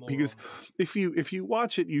see because if you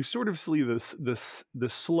watch it, you sort of see the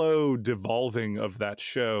slow devolving of that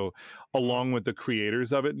show along with the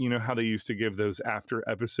creators of it. You know how they used to give those after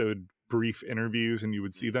episode brief interviews and you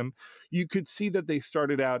would see them. You could see that they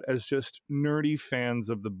started out as just nerdy fans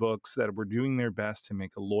of the books that were doing their best to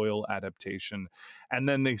make a loyal adaptation. And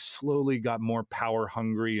then they slowly got more power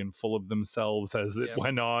hungry and full of themselves as it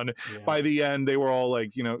went on. Yeah. By the end, they were all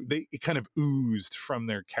like, they kind of oozed from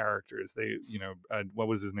their characters. They, what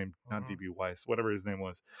was his name? Not D.B. Weiss, whatever his name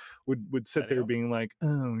was, would sit there being like,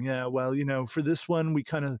 oh yeah, well, for this one, we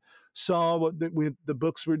kind of saw what the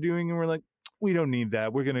books were doing and we're like, we don't need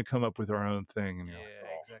that. We're going to come up with our own thing. And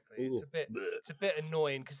exactly. It's a bit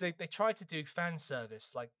annoying because they try to do fan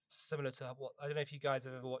service, like similar to what I don't know if you guys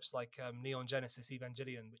have ever watched, like Neon Genesis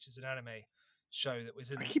Evangelion, which is an anime show that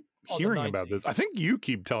was in. I keep hearing about this. I think you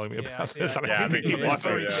keep telling me about this. I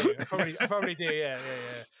probably do. Yeah.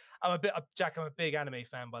 I'm a big anime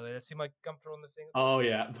fan, by the way. See my Gunpla on the thing. Oh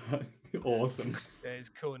yeah, awesome. Yeah, it's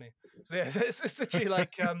cool. So yeah, it's literally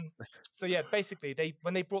like So yeah, basically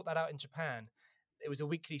when they brought that out in Japan, it was a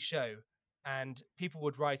weekly show, and people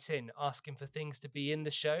would write in asking for things to be in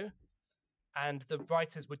the show, and the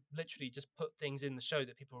writers would literally just put things in the show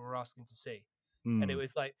that people were asking to see, and it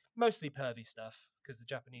was like mostly pervy stuff because the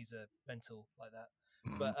Japanese are mental like that.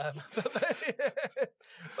 But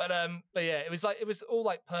yeah, it was all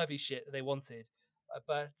like pervy shit that they wanted.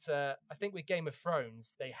 But I think with Game of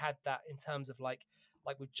Thrones, they had that in terms of like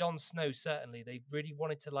with Jon Snow. Certainly, they really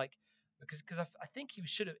wanted to because I think he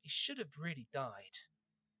should have really died.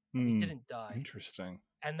 He didn't die. Interesting.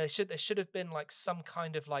 And there should have been like some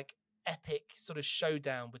kind of like epic sort of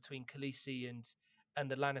showdown between Khaleesi and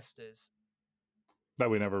the Lannisters. That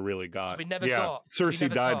we never really got. We never got.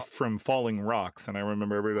 Cersei died from falling rocks, and I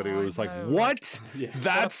remember everybody was like, "What?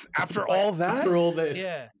 That's after all that? After all this?"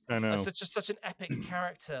 Yeah, I know. Such an epic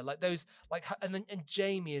character, like those, and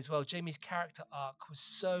Jamie as well. Jamie's character arc was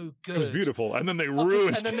so good. It was beautiful, and then they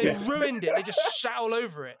ruined. And then they ruined it. They just shat all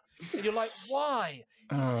over it, and you're like, "Why?"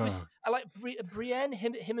 I like Brienne,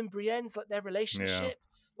 him and Brienne's like their relationship.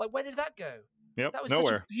 Yeah. Like, where did that go? Yep, that was nowhere.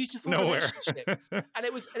 such a beautiful relationship, and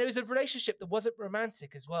it was a relationship that wasn't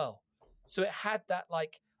romantic as well. So it had that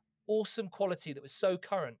like awesome quality that was so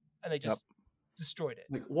current, and they just destroyed it.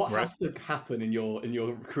 Like, what has to happen in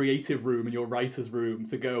your creative room, in your writer's room,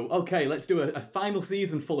 to go, okay, let's do a final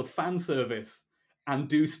season full of fan service and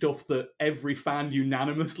do stuff that every fan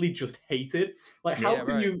unanimously just hated? Like, how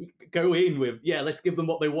can you go in with, let's give them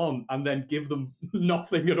what they want, and then give them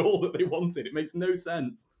nothing at all that they wanted? It makes no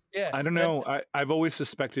sense. Yeah, I don't know. I've always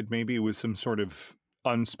suspected maybe it was some sort of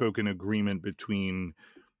unspoken agreement between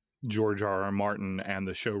George R.R. Martin and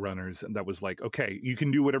the showrunners that was like, okay, you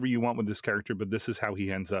can do whatever you want with this character, but this is how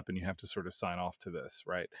he ends up, and you have to sort of sign off to this,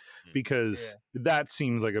 right? Because that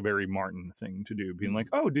seems like a very Martin thing to do, being like,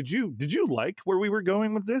 oh, did you like where we were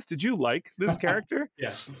going with this? Did you like this character?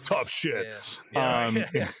 Tough shit.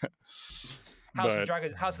 House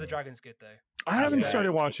of the Dragon's good though. I haven't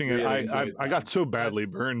started watching it. I got so badly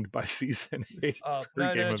burned by season 8.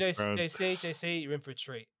 No, JC, you're in for a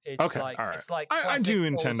treat. It's it's like I do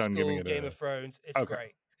intend on giving it Game of Thrones. It's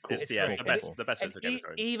great. It's great. the best of Game of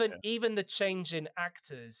Thrones. Even the change in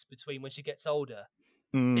actors between when she gets older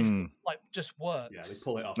is like just works. Yeah, they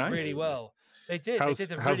pull it off really well. They did.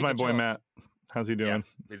 How's my boy Matt? How's he doing?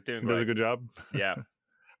 He's doing great. Does a good job. Yeah.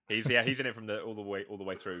 He's in it from all the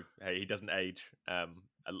way through. Hey, he doesn't age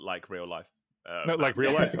like real life. No, like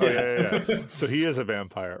real life. Oh, yeah. So he is a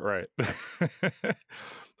vampire, right?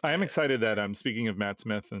 I am Yeah, excited that speaking of Matt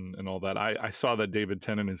Smith and all that, I saw that David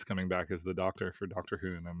Tennant is coming back as the Doctor for Doctor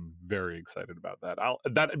Who, and I'm very excited about that.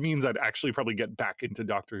 That means I'd actually probably get back into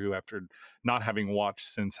Doctor Who after not having watched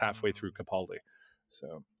since halfway through Capaldi.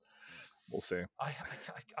 So we'll see. I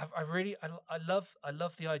really I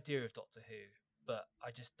love the idea of Doctor Who, but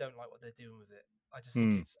I just don't like what they're doing with it. I just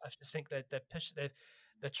think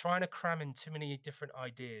they're trying to cram in too many different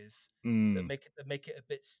ideas that make it a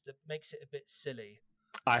bit silly.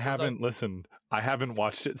 I Whereas haven't listened. I haven't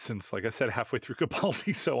watched it since, like I said, halfway through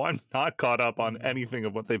Capaldi, so I'm not caught up on anything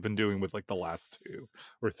of what they've been doing with like the last 2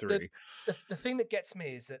 or 3. The thing that gets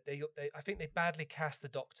me is that they I think they badly cast the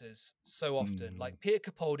Doctors so often. Like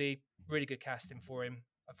Peter Capaldi, really good casting for him.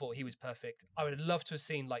 I thought he was perfect. I would love to have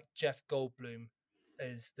seen like Jeff Goldblum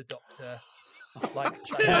as the Doctor. Like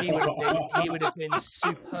he would have been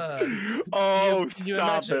superb. Oh, Can you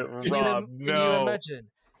stop imagine? it, Rob! Can you imagine?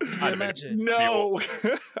 Can you imagine? No,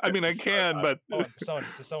 I mean I can, but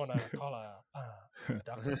to someone I call a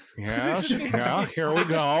doctor. yes, yeah. Here we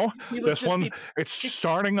go. This one, it's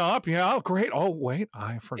starting up. Yeah, great. Oh wait,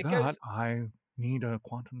 I forgot. I need a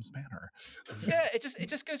quantum spanner. Yeah, it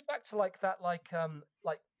just goes back to like that, like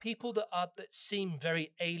people that seem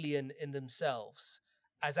very alien in themselves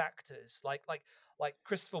as actors, like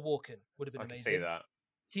Christopher Walken would have been amazing. I can see that.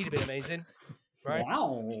 He'd have been amazing. Right?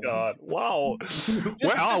 Wow. God, wow.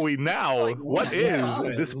 Where are we now? like, what is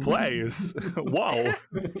this place? Whoa.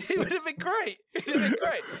 He would have been great. He would have been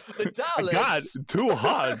great. The Daleks. My God, 2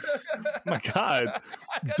 hearts. My God.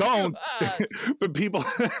 Don't. But people,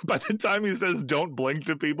 by the time he says don't blink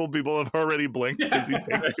to people, people have already blinked because he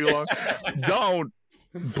takes too long. Don't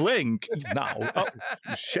blink now. Oh,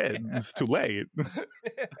 shit. It's too late.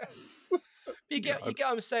 You get what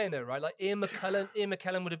I'm saying though, right? Like Ian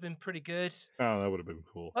McKellen would have been pretty good. Oh, that would have been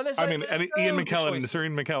cool. Well, I mean, Ian McKellen,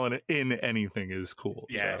 Serene McKellen in anything is cool.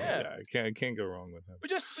 Yeah, so, I can't go wrong with him. We're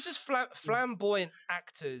just flamboyant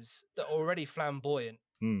actors that are already flamboyant.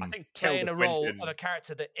 I think playing Tilda a role Swinton of a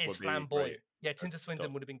character that is flamboyant. Yeah, Tilda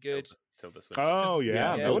Swinton would have been good. Tilda Swinton. Oh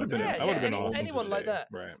yeah, that would have been. That would have been awesome. Anyone like that.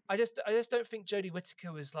 Right. I just don't think Jodie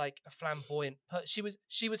Whittaker was like a flamboyant. She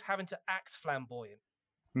was having to act flamboyant.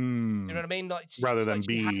 Do you know what I mean? Like rather than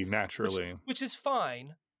be naturally, which is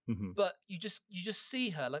fine. But you just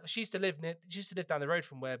see her like she used to live down the road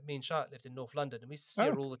from where me and Charlotte lived in North London, and we used to see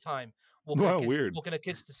her all the time walking her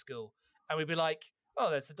kids to school, and we'd be like, "Oh,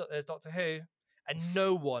 there's Doctor Who," and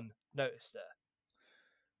no one noticed her.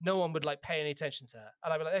 No one would like pay any attention to her,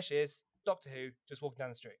 and I'd be like, "There she is, Doctor Who, just walking down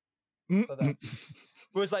the street."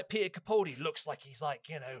 Whereas like Peter Capaldi looks like he's like,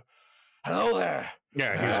 you know, hello there.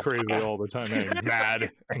 Yeah, he's crazy all the time. Mad,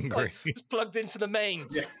 angry. He's plugged into the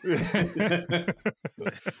mains. Yeah.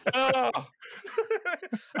 Oh,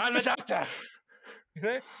 I'm the Doctor. You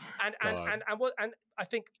know, and I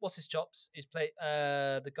think what's his chops is play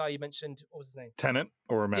the guy you mentioned. What was his name? Tennant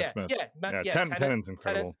or Matt Smith? Yeah, Tennant's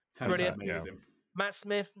incredible. Brilliant. Amazing. Matt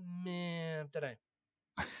Smith, don't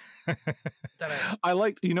know. I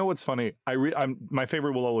like. You know what's funny? My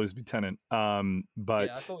favorite will always be Tennant. But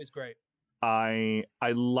yeah, I thought it was great. I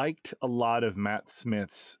liked a lot of Matt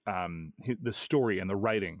Smith's the story and the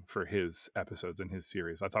writing for his episodes in his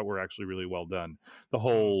series. I thought were actually really well done. The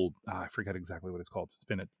whole I forget exactly what it's called. It's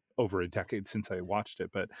been over a decade since I watched it,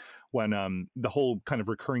 but when the whole kind of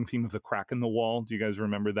recurring theme of the crack in the wall. Do you guys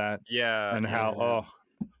remember that? Yeah, and how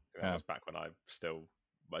that was back when I still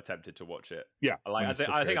attempted to watch it. Yeah, I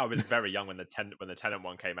think I was very young when the Tennant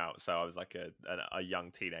one came out, so I was like a young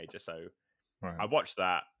teenager. So I watched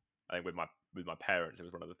that. I think with my parents, it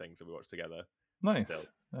was one of the things that we watched together. Nice. Still.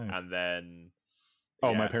 Nice. And then,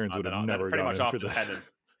 my parents would have never pretty gone much in for after this. Tennant.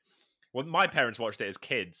 Well, my parents watched it as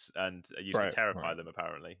kids and it used to terrify them.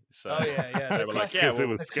 Apparently, so they were like, "Yeah, it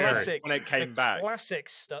was scary when it came back."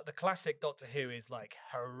 The classic Doctor Who is like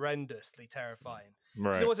horrendously terrifying.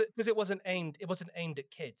 Right. Because it wasn't aimed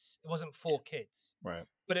at kids. It wasn't for kids. Right.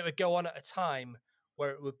 But it would go on at a time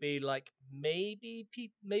where it would be like maybe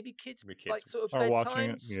kids like sort of are watching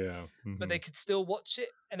it. bedtimes, Yeah. but they could still watch it.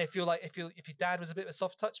 And if your dad was a bit of a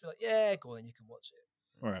soft touch, be like, yeah, go on, then you can watch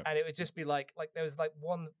it. Right. And it would just be like there was like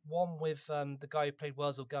one with the guy who played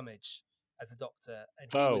Wurzel Gummidge as the Doctor,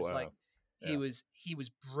 and he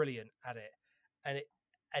was brilliant at it,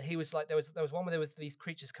 and he was like there was one where there was these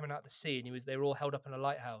creatures coming out of the sea, and they were all held up in a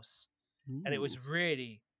lighthouse, and it was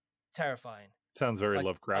really terrifying. Sounds very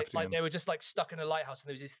Lovecraftian. Like they were just like stuck in a lighthouse, and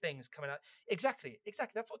there was these things coming out. Exactly.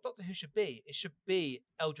 That's what Doctor Who should be. It should be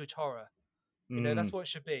eldritch horror. You know, that's what it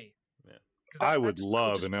should be. Yeah. I would still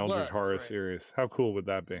love just an Eldritch work horror for it. series. How cool would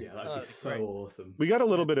that be? Yeah, that'd Oh, be that'd be so great. awesome. We got a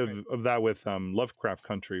little Yeah, bit great. of that with Lovecraft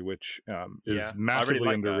Country, which is Yeah, I really massively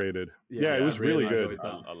like that. underrated. Yeah, it I was really really good. enjoyed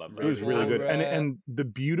that. I love It was that. really good, Or, and the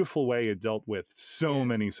beautiful way it dealt with so Yeah.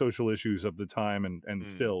 many social issues of the time, and Mm.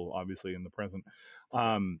 still obviously in the present,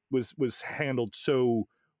 Yeah. was handled so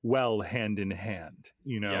well hand in hand,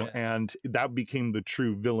 you know, Yeah. and that became the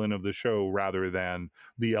true villain of the show rather than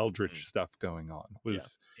the Eldritch stuff going on.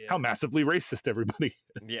 Was how massively racist everybody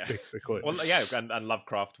is, Yeah. basically. Well, yeah, and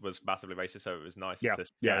Lovecraft was massively racist, so it was nice to get an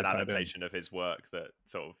it tied in. adaptation of his work that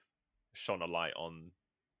sort of shone a light on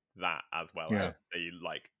that as well Yeah. as the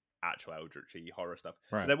like actual Eldritch-y horror stuff.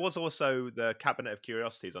 Right. There was also the Cabinet of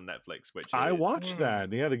Curiosities on Netflix, which I is, watched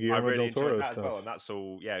that. Yeah, the I Guillermo really del enjoyed Toro that stuff. as well, and that's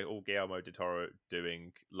all Guillermo del Toro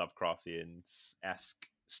doing Lovecraftian-esque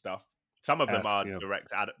stuff. Some of them are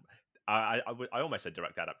direct I almost said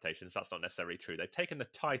direct adaptations. That's not necessarily true. They've taken the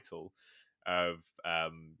title of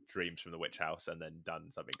Dreams from the Witch House and then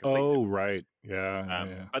done something completely Oh, different. right.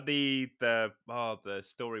 Yeah. But the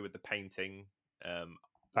story with the painting,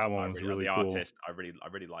 That one was really the cool. artist, I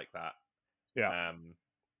really like that. Yeah. And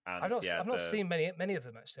I've not seen many of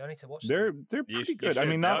them actually. I need to watch They're them. pretty good. I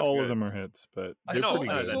mean, not all of them are hits, but I they're saw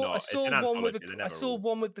pretty good. they're not. I It's saw an one with anthology, they're I never saw all-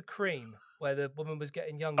 one with the cream where the woman was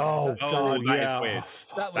getting younger. Oh God, that yeah. is weird.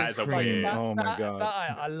 That That was is a like weird. Oh my God.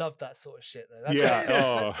 I love that sort of shit though. That's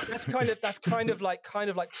Yeah. that's kind of like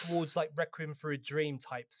towards like Requiem for a Dream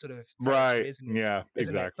type sort of territory, Right. isn't it? Yeah.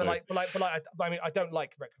 Isn't Exactly. it? But I mean, I don't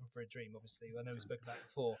like Requiem for a Dream. Obviously, I know we spoke about it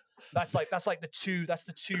before. That's like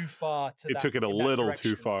the too far to. It took it a in that little direction.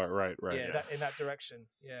 too far. Right. Yeah, that in that direction.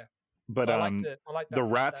 Yeah. But I like that. the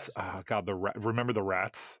rats. That Oh God, remember the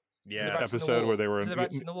rats? Yeah. the rats Episode where they were the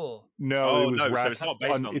rats in the wall. No, Oh, it was no, so rats. it's not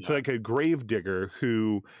based on it's that. like a grave digger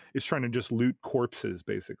who is trying to just loot corpses,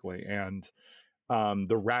 basically, and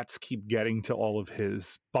the rats keep getting to all of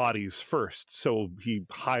his bodies first. So he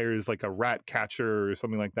hires like a rat catcher or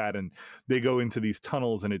something like that, and they go into these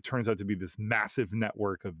tunnels, and it turns out to be this massive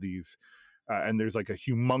network of these. And there's like a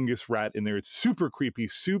humongous rat in there. It's super creepy,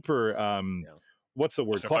 super. What's the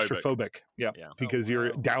word? Claustrophobic. Yeah. Because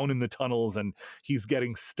you're down in the tunnels and he's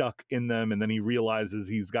getting stuck in them, and then he realizes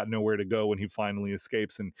he's got nowhere to go when he finally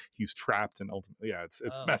escapes, and he's trapped, and ultimately, it's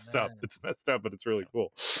messed up. It's messed up, but it's really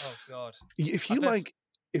cool. Oh God. If you like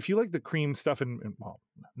the Cream stuff, and well,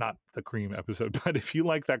 not the Cream episode, but if you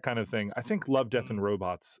like that kind of thing, I think Love, Death, and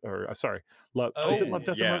Robots, or sorry, Love Death and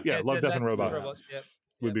Robots? Yeah, Love, Death, and Robots.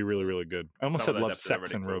 Would be really, really good. I almost said Love,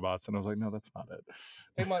 Sex, and Robots, and I was like, no, that's not it.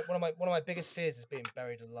 I think one of my biggest fears is being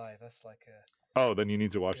buried alive. That's like a. Oh, then you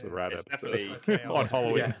need to watch the rat episode on awesome.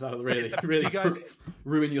 Halloween. Yeah, that'll really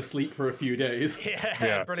ruin your sleep for a few days.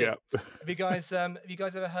 Yeah, brilliant. Yeah. Have you guys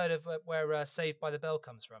ever heard of where Saved by the Bell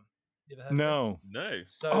comes from? You ever heard of this? No.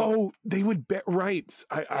 So they would bet right.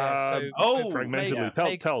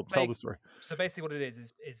 Fragmentedly. Tell the story. So basically, what it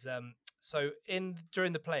is so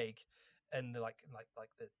during the plague, and the was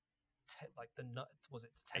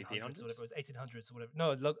it the 1000s or whatever, it was 1800s or whatever.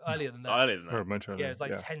 No, earlier than that. Earlier than that. Much earlier. Yeah, it was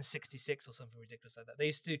like 1066 or something ridiculous like that. They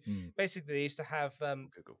used to basically have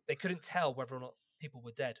they couldn't tell whether or not people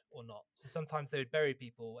were dead or not. So sometimes they would bury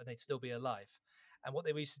people and they'd still be alive. And what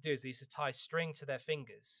they used to do is they used to tie string to their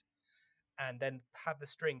fingers and then have the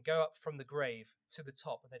string go up from the grave to the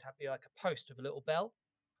top, and they'd be like a post with a little bell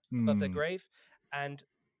above their grave. And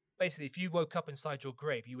basically, if you woke up inside your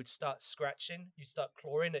grave, you would start scratching, you'd start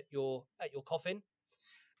clawing at your coffin,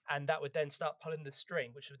 and that would then start pulling the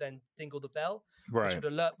string, which would then dingle the bell, which would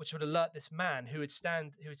alert this man who would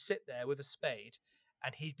sit there with a spade,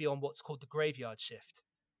 and he'd be on what's called the graveyard shift.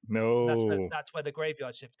 No, that's where the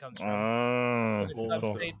graveyard shift comes from.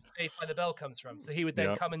 Saved by the Bell comes from. So he would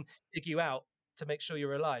then come and dig you out to make sure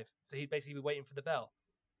you're alive. So he'd basically be waiting for the bell.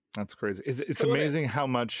 That's crazy. It's amazing how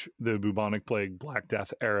much the bubonic plague, Black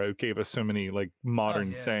Death era gave us so many like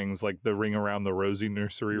modern sayings, like the "ring around the rosy"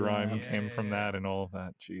 nursery rhyme came from that, and all of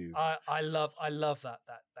that. Jeez, I love that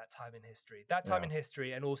time in history. That time in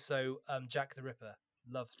history, and also Jack the Ripper.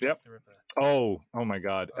 Love Jack the Ripper. Oh my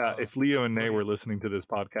God! If Leo and Nay were listening to this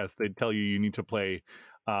podcast, they'd tell you need to play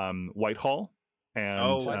Whitehall.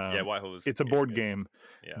 And Whitehall is, it's a board game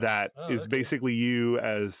that is basically you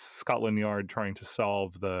as Scotland Yard trying to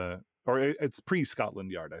solve it's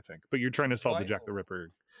pre-Scotland Yard, I think, but you're trying to solve the Jack the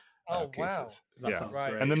Ripper cases. Wow. That sounds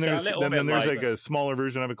great. And then there's like a smaller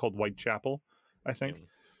version of it called Whitechapel, I think,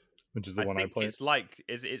 which is the one I played.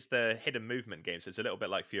 It's the hidden movement game, so it's a little bit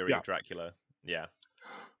like Fury of Dracula. Yeah.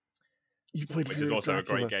 You played which Fury is also of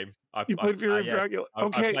Dracula. a great game. You played Fury of Dracula.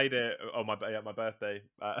 Okay. I played it on my birthday.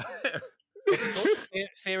 What's it called?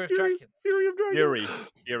 Fear of Dracula. Fury of Dracula.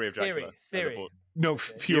 Fury of Dracula. Theory. No,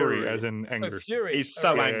 Okay. fury, Fury. as in Oh, anger. Fury. He's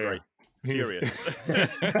so Yeah, angry. He's-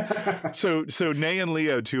 Furious. so Nay and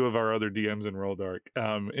Leo, two of our other DMs in Roll Dark,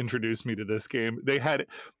 introduced me to this game. They had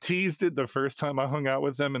teased it the first time I hung out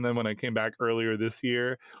with them, and then when I came back earlier this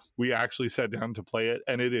year, we actually sat down to play it,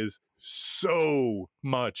 and it is so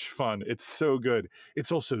much fun. It's so good.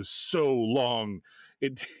 It's also so long.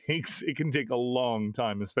 It can take a long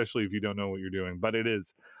time, especially if you don't know what you're doing, but it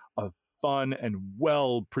is a fun and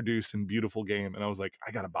well produced and beautiful game. And I was like,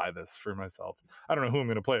 I gotta buy this for myself. I don't know who I'm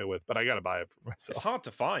gonna play it with, but I gotta buy it for myself. It's hard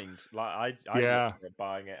to find. Like I Yeah. looked at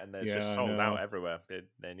buying it, and there's Yeah, just I sold know. out everywhere.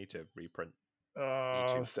 They need to reprint.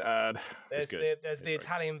 Oh, sad. There's good. the It's very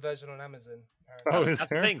Italian version on Amazon. Oh, That's is the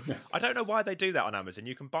there? thing. I don't know why they do that on Amazon.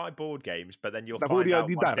 You can buy board games, but then you'll La find furia out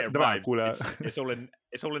di once it arrives, Dracula.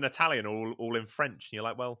 it's all in Italian, all in French, and you're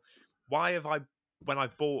like, well, why have I, when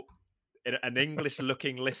I've bought an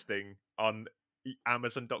English-looking listing on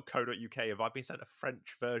Amazon.co.uk, have I been sent a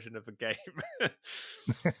French version of a game?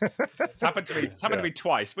 It's happened to me. It's happened to me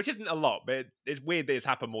twice, which isn't a lot, but it's weird that it's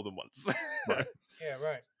happened more than once. Right. Yeah,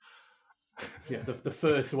 right. Yeah, the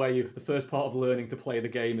first part of learning to play the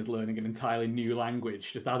game is learning an entirely new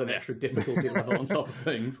language. Just add an extra difficulty level on top of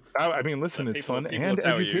things. I mean, listen, So it's people- fun people and will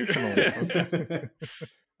tell you. educational.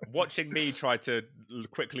 Watching me try to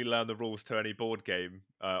quickly learn the rules to any board game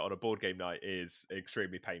on a board game night is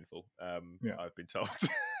extremely painful. I've been told.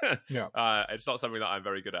 Yeah. It's not something that I'm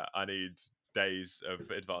very good at. I need days of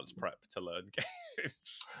advanced prep to learn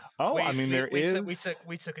games. Oh, We- I mean, there we is.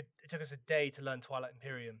 It took us a day to learn Twilight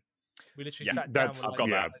Imperium. We literally Yeah, sat down. That's With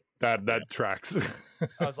I've got that tracks.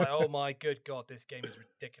 I was like, oh my good god, this game is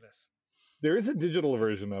ridiculous. There is a digital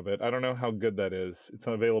version of it. I don't know how good that is. It's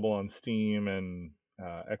available on Steam and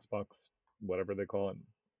Xbox, whatever they call it.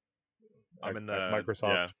 I'm in the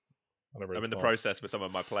Microsoft. Yeah. Whatever. I'm it's in the called. process with some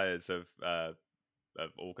of my players of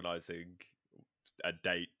organising a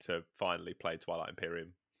date to finally play Twilight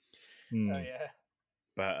Imperium. Hmm. Oh yeah,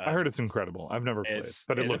 But I heard it's incredible. I've never played,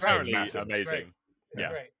 but it it's looks apparently massive. amazing. it's Yeah.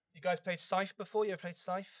 great. You guys played Scythe before? You ever played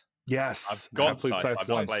Scythe? Yes, I've got played Scythe. I've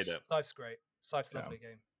not once. played it. Scythe's great. Scythe's a Yeah. lovely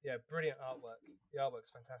game. Yeah, brilliant artwork. The artwork's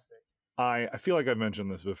fantastic. I feel like I've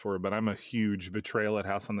mentioned this before, but I'm a huge Betrayal at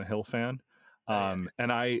House on the Hill fan. And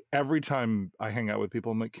every time I hang out with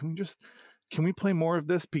people, I'm like, can we play more of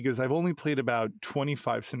this? Because I've only played about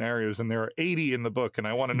 25 scenarios and there are 80 in the book and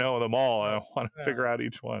I want to know them all. And I want to figure out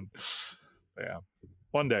each one. But yeah.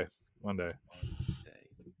 One day.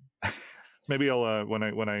 Maybe I'll when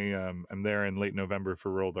I am there in late November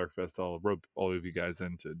for Roll Dark Fest, I'll rope all of you guys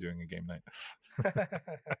into doing a game night.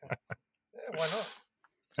 Why not?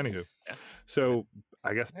 Anywho, so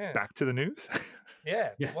I guess back to the news. Yeah.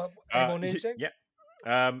 Yeah. Any more news, James?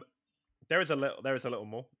 Yeah. There is a little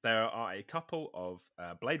more. There are a couple of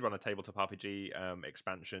Blade Runner tabletop RPG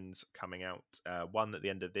expansions coming out. One at the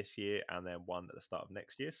end of this year, and then one at the start of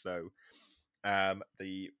next year. So,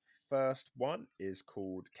 the first one is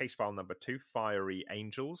called Case File Number 2: Fiery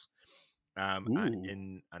Angels. And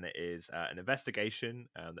it is an investigation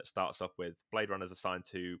that starts off with Blade Runners assigned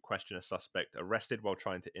to question a suspect arrested while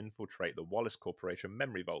trying to infiltrate the Wallace Corporation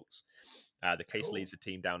memory vaults. The case leads the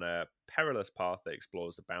team down a perilous path that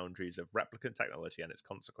explores the boundaries of replicant technology and its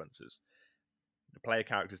consequences. The player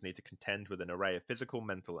characters need to contend with an array of physical,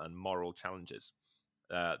 mental, and moral challenges.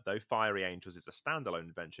 Though Fiery Angels is a standalone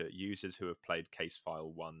adventure, users who have played Case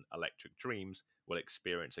File 1 Electric Dreams will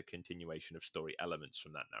experience a continuation of story elements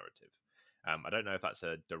from that narrative. I don't know if that's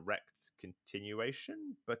a direct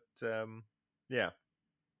continuation, but yeah.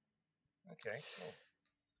 Okay, cool.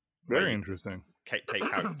 Very interesting. Take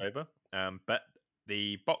characters over. But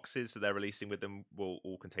the boxes that they're releasing with them will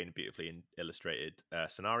all contain a beautifully illustrated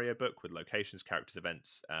scenario book with locations, characters,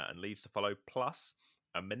 events, and leads to follow, plus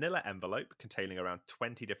a manila envelope containing around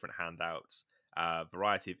 20 different handouts, a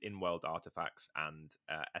variety of in-world artifacts, and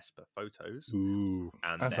Esper photos. Ooh,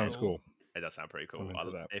 and that sounds cool. It does sound pretty cool. I'm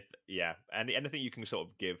into that. Anything you can sort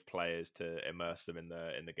of give players to immerse them in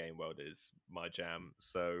the game world is my jam.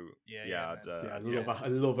 So I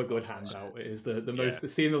love a good handout. It is the most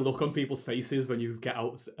seeing the look on people's faces when you get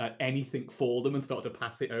out anything for them and start to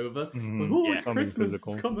pass it over. Mm-hmm. It's Christmas.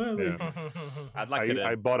 Physical. Come early. Yeah.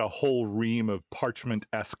 I bought a whole ream of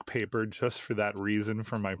parchment-esque paper just for that reason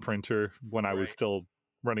for my printer when I was still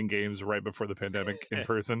running games right before the pandemic in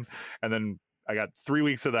person, and then I got 3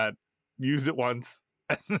 weeks of that. Used it once,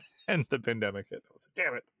 and the pandemic hit. I was like,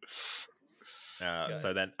 damn it.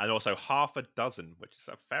 So then, and also half a dozen, which is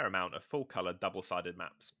a fair amount of full-color, double-sided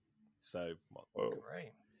maps. So,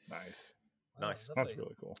 great, nice. That's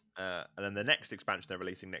really cool. And then the next expansion they're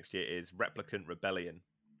releasing next year is Replicant Rebellion.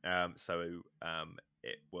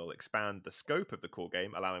 It will expand the scope of the core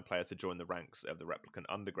game, allowing players to join the ranks of the Replicant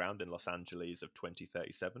Underground in Los Angeles of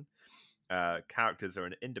 2037. Characters are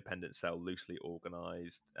an independent cell, loosely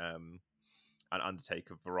organized, and undertake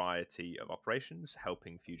a variety of operations,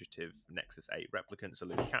 helping fugitive Nexus 8 replicants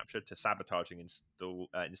elude capture to sabotaging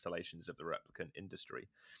installations of the replicant industry.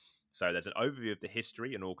 So there's an overview of the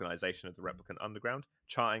history and organization of the Replicant Underground,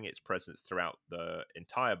 charting its presence throughout the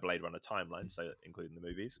entire Blade Runner timeline, so including the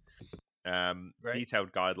movies.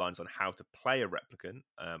 Detailed guidelines on how to play a Replicant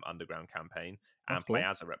Underground campaign and play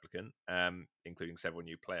as a Replicant, including several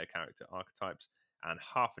new player character archetypes, and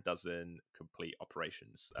half a dozen complete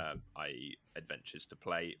operations, i.e. adventures to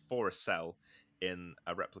play for a cell in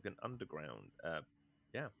a Replicant Underground.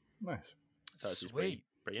 Nice. So it's Sweet.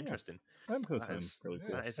 pretty interesting. That is really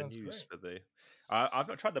cool. That is the Sounds news great. for the. I've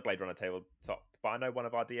not tried the Blade Runner tabletop, but I know one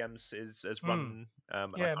of our DMs has run. Yeah, I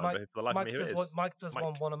can't remember for the life of me who it is. Mike does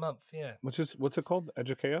one a month. Yeah. What's it called?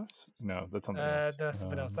 Educhaos? No, that's something else. That's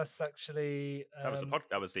something else. That's actually that was the pod.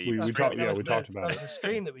 That was the. we talked. Yeah, we talked about that it. was a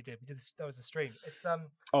stream that we did. That was a stream. It's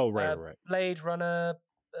Oh right. Blade Runner.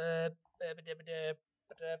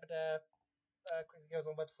 Quickly goes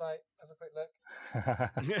on website. Has a quick look.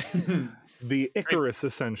 The Icarus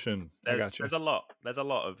Ascension. I got you. There's a lot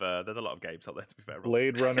of games out there, to be fair.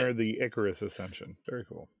 Blade Runner: The Icarus Ascension. Very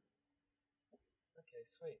cool. Okay,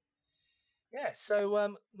 sweet. Yeah,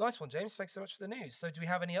 so nice one, James. Thanks so much for the news. So, do we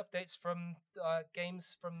have any updates from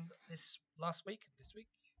games from this week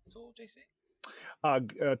at all, JC?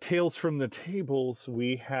 Tales from the Tables,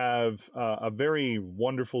 we have a very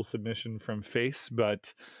wonderful submission from Face,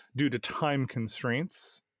 but due to time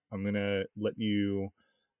constraints, I'm going to let you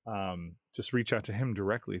just reach out to him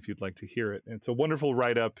directly if you'd like to hear it. It's a wonderful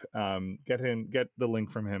write-up. Get the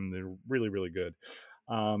link from him. They're really, really good.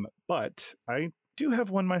 But I do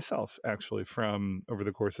have one myself, actually, from over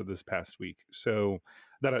the course of this past week, so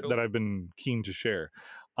that Cool. I've been keen to share.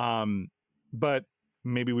 But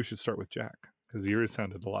maybe we should start with Jack, because yours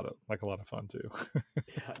sounded like a lot of fun too.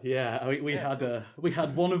 Yeah, I mean, we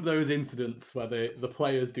had one of those incidents where the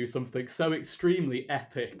players do something so extremely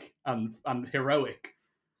epic and heroic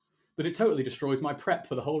that it totally destroys my prep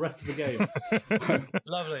for the whole rest of the game.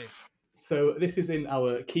 Lovely. So this is in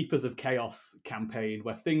our Keepers of Chaos campaign,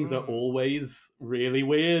 where things are always really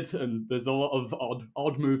weird, and there's a lot of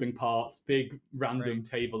odd moving parts, big random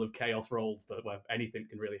table of chaos rolls where anything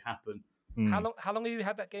can really happen. How long have you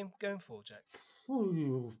had that game going for, Jack?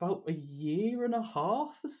 About a year and a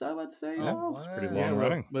half or so, I'd say. Wow. It's pretty long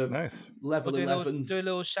running. We're nice. Level 11. Do a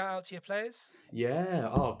little shout out to your players. Yeah.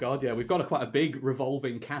 Oh God. Yeah. We've got quite a big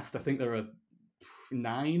revolving cast. I think there are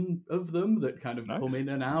 9 of them that kind of come in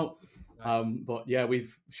and out. Nice. But yeah,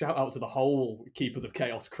 we've shout out to the whole Keepers of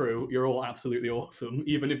Chaos crew. You're all absolutely awesome,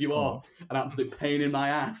 even if you are an absolute pain in my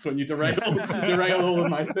ass when you derail all of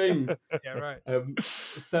my things. Yeah, right.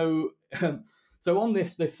 So on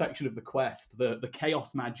this section of the quest, the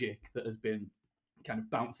chaos magic that has been kind of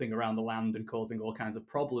bouncing around the land and causing all kinds of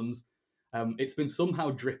problems, it's been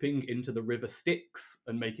somehow dripping into the River Styx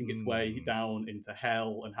and making its way down into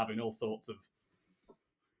hell and having all sorts of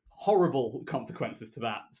horrible consequences to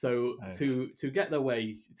that. So nice. to get their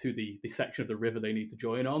way to the section of the river they need to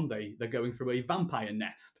join on, they're going through a vampire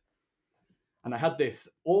nest. And I had this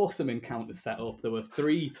awesome encounter set up. There were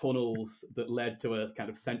 3 tunnels that led to a kind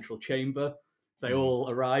of central chamber. They all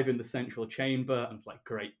arrive in the central chamber, and it's like,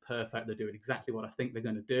 great, perfect. They're doing exactly what I think they're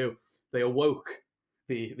going to do. They awoke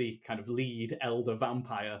the kind of lead elder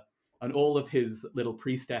vampire, and all of his little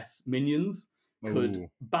priestess minions could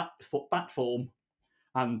bat form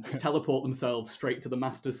and teleport themselves straight to the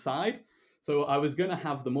master's side. So I was going to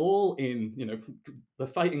have them all in, they're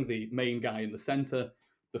fighting the main guy in the center.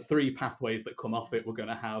 The 3 pathways that come off it were going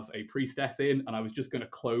to have a priestess in, and I was just going to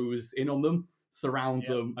close in on them, surround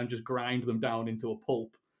them, and just grind them down into a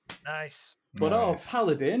pulp. Nice. But our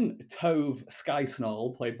paladin, Tove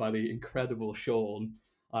Skysnarl, played by the incredible Sean,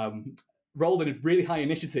 rolled a really high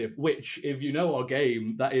initiative, which, if you know our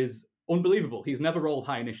game, that is unbelievable. He's never rolled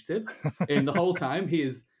high initiative in the whole time. He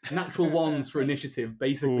is natural 1s for initiative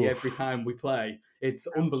basically every time we play. It's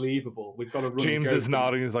unbelievable. We've got a running James joke. Is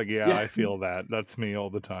nodding. He's like, yeah, I feel that. That's me all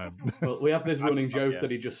the time. Well, we have this running joke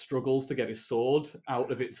that he just struggles to get his sword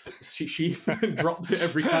out of its sheath and drops it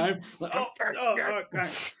every time. Like,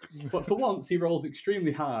 But for once, he rolls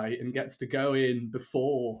extremely high and gets to go in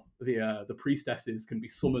before the priestesses can be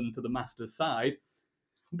summoned to the master's side.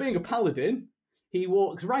 Being a paladin, he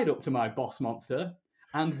walks right up to my boss monster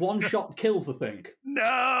and one shot kills the thing.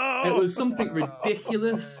 No, It was something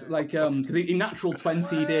ridiculous, no. like because in natural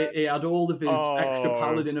 20 he had all of his extra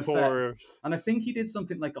paladin of effects, course. and I think he did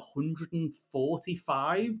something like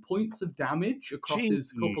 145 points of damage across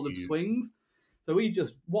his couple of Jeez. swings. So he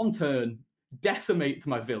just one turn decimates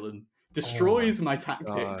my villain, destroys my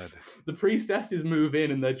tactics. God. The priestesses move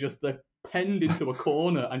in and they're penned into a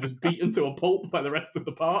corner and just beaten to a pulp by the rest of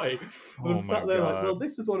the party. And I'm Oh sat my there like, well, God.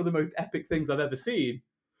 this was one of the most epic things I've ever seen.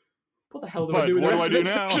 What the hell do I But do with the what do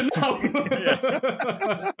rest I of do this section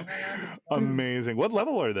now? Amazing. What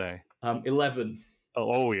level are they? 11.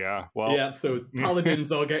 Oh yeah. Well, Yeah, so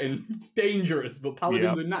paladins are getting dangerous, but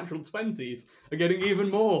paladins Yep. in natural 20s are getting even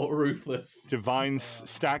more ruthless. divine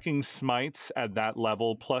stacking smites at that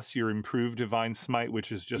level, plus your improved divine smite,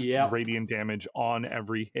 which is just Yep. radiant damage on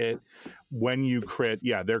every hit. When you crit,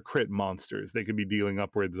 yeah, they're crit monsters. They could be dealing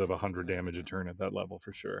upwards of 100 damage a turn at that level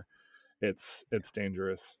for sure. It's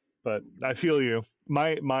dangerous. But I feel you.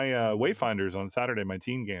 My Wayfinders on Saturday, my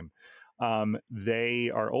teen game,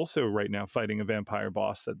 they are also right now fighting a vampire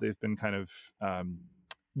boss that they've been kind of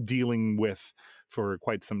dealing with for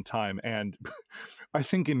quite some time. And I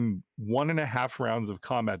think in 1.5 rounds of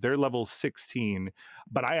combat, they're level 16,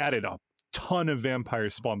 but I added a ton of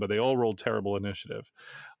vampire spawn, but they all rolled terrible initiative.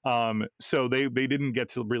 So they didn't get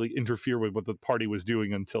to really interfere with what the party was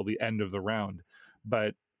doing until the end of the round.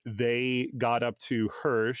 But they got up to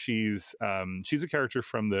her. She's a character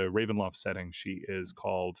from the Ravenloft setting. She is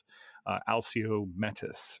called Alcio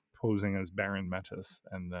Metis, posing as Baron Metis,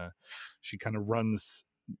 and she kind of runs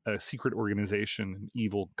a secret organization, an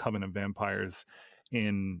evil coven of vampires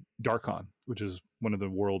in Darkon, which is one of the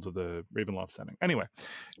worlds of the Ravenloft setting. Anyway,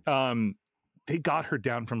 they got her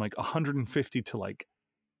down from like 150 to like,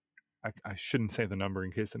 I shouldn't say the number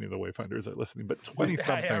in case any of the Wayfinders are listening, but 20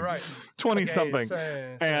 something, Yeah, right. 20 Okay, something.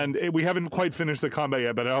 so- And we haven't quite finished the combat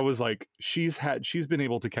yet, but I was like, she's been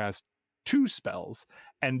able to cast 2 spells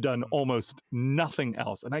and done almost nothing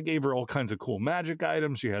else. And I gave her all kinds of cool magic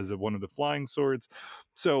items. She has one of the flying swords.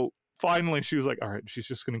 So finally she was like, all right, she's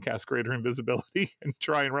just going to cast greater invisibility and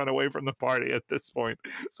try and run away from the party at this point.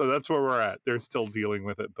 So that's where we're at. They're still dealing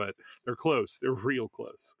with it, but they're close. They're real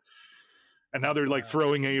close. And now they're like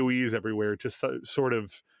throwing AoEs everywhere to sort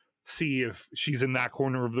of see if she's in that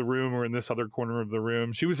corner of the room or in this other corner of the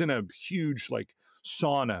room. She was in a huge like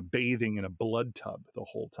sauna bathing in a blood tub the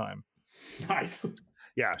whole time. Nice.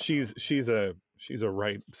 Yeah, she's a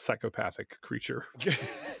right psychopathic creature.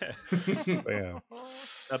 Yeah.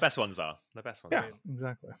 The best ones are. Yeah,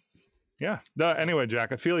 exactly. Yeah. Anyway,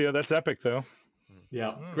 Jack, I feel you. That's epic though.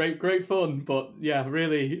 Yeah, great fun, but yeah,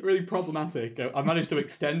 really problematic. I managed to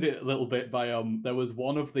extend it a little bit by there was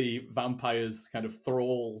one of the vampires kind of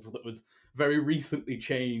thralls that was very recently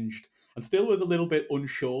changed and still was a little bit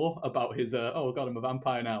unsure about his oh god, I'm a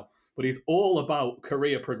vampire now, but he's all about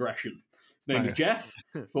career progression. His name is Jeff.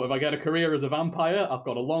 Thought if I get a career as a vampire, I've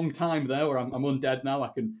got a long time there where I'm undead now. I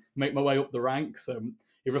can make my way up the ranks.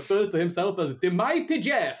 He refers to himself as the Mighty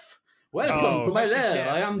Jeff. Welcome to my lair.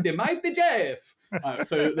 I am the Mighty Jeff.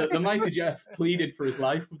 So the Mighty Jeff pleaded for his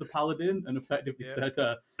life with the Paladin and effectively said,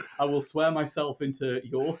 I will swear myself into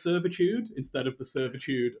your servitude instead of the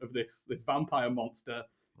servitude of this vampire monster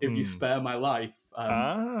if you spare my life.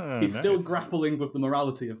 He's still grappling with the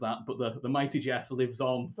morality of that, but the Mighty Jeff lives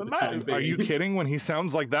on for the time being. Are you kidding? When he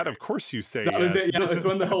sounds like that, of course you say that yes. was it. Yeah, it's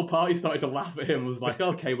when the whole party started to laugh at him. It was like,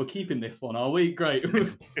 okay, we're keeping this one, are we? Great.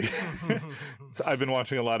 So I've been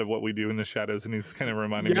watching a lot of What We Do in the Shadows, and he's kind of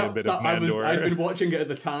reminding me a bit of Mandor. I'd been watching it at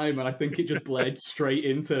the time, and I think it just bled straight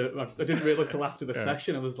into. I didn't realize till after the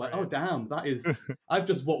session. I was like, oh damn, that is. I've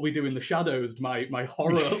just What We Do in the Shadows, my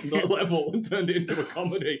horror level, and turned it into a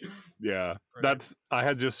comedy. Yeah, I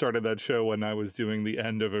had just started that show when I was doing the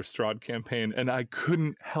end of a Strahd campaign, and I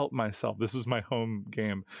couldn't help myself. This was my home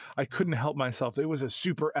game. I couldn't help myself. It was a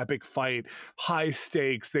super epic fight, high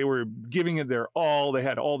stakes. They were giving it their all. They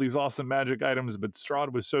had all these awesome magic items, but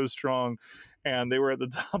Strahd was so strong, and they were at the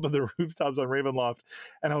top of the rooftops on Ravenloft.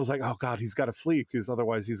 And I was like, oh god, he's got to flee because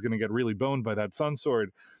otherwise he's going to get really boned by that sun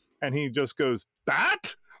sword. And he just goes,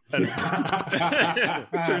 bat. And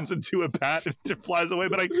turns into a bat and flies away.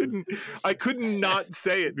 But I couldn't not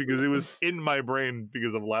say it because it was in my brain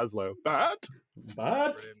because of Laszlo. Bat.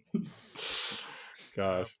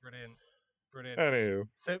 Gosh. Brilliant. Anywho.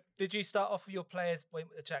 So did you start off with your players,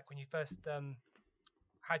 Jack, when you first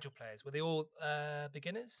had your players? Were they all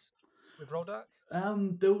beginners with Roldark?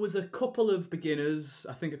 There was a couple of beginners.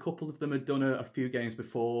 I think a couple of them had done a few games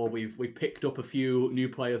before. We've picked up a few new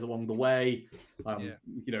players along the way. Kind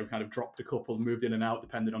of dropped a couple, moved in and out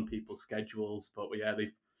depending on people's schedules. But yeah,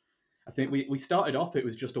 I think we started off, it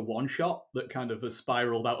was just a one shot that kind of has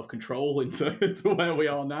spiraled out of control into where we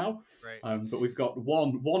are now. Right. But we've got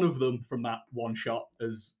one of them from that one shot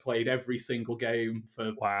has played every single game for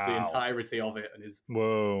the entirety of it and is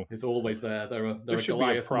always there. There should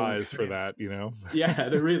be a prize for that, you know? Yeah,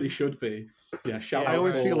 there really should be. Yeah, I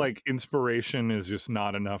always feel like inspiration is just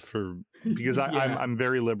not enough for because I'm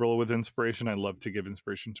very liberal with inspiration. I love to give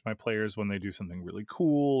inspiration to my players when they do something really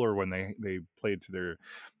cool or when they play to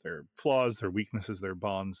their flaws, their weaknesses, their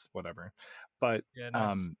bonds, whatever. But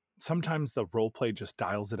nice. Sometimes the role play just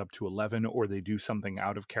dials it up to 11, or they do something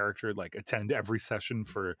out of character, like attend every session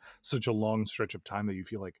for such a long stretch of time that you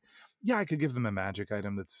feel like, yeah, I could give them a magic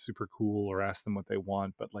item that's super cool or ask them what they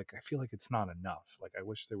want, but like I feel like it's not enough. Like I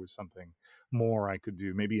wish there was something more I could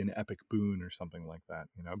do, maybe an epic boon or something like that,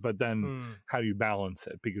 you know. But then how do you balance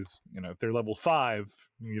it? Because, you know, if they're level 5,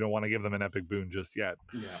 you don't want to give them an epic boon just yet.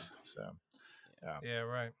 Yeah. So yeah,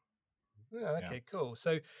 right. Yeah, okay, cool.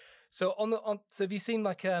 So so have you seen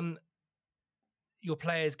like your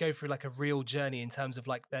players go through like a real journey in terms of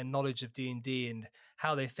like their knowledge of D&D and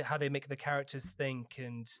how they make the characters think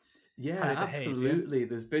and how they behave, absolutely. Yeah?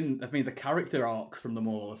 There's been, I mean, the character arcs from them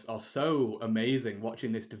all are so amazing.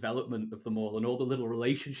 Watching this development of them all and all the little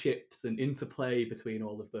relationships and interplay between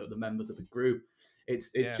all of the members of the group,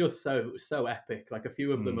 it's just so epic. Like a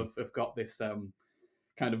few of them have got this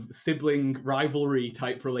kind of sibling rivalry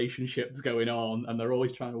type relationships going on, and they're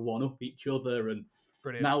always trying to one up each other. And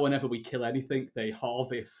Brilliant. now whenever we kill anything, they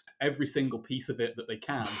harvest every single piece of it that they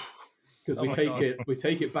can. Because we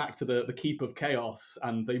take it back to the Keep of Chaos,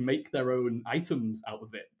 and they make their own items out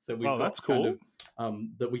of it. So we've got that's cool. Kind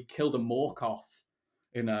of, that we killed a Morkoth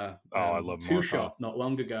in a I love two-shot not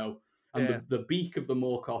long ago. And the beak of the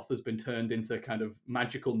Morkoth has been turned into kind of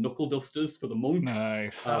magical knuckle dusters for the monk.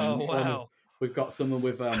 Nice. Wow. We've got someone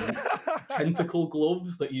with tentacle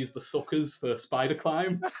gloves that use the suckers for spider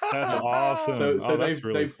climb. That's awesome. So they've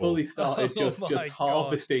cool. fully started just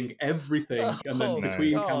harvesting everything, and then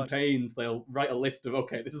between campaigns they'll write a list of,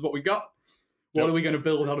 okay, this is what we got. What are we going to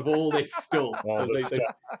build out of all this stuff?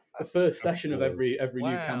 The first session of every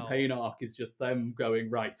new campaign arc is just them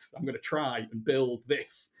going, right, I'm going to try and build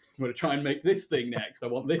this. I'm going to try and make this thing next. I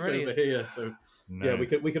want this over here. So yeah,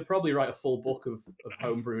 we could probably write a full book of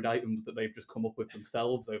homebrewed items that they've just come up with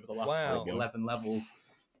themselves over the last 11 levels.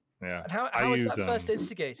 Yeah. And how was that first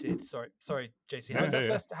instigated? Sorry, JC.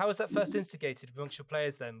 How was that first instigated amongst your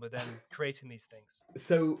players then, with them creating these things?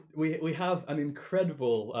 So we have an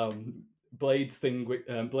incredible blade singing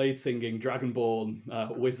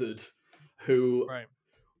dragonborn wizard who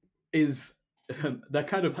is their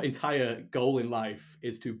kind of entire goal in life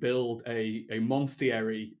is to build a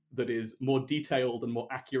monstieri that is more detailed and more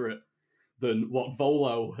accurate than what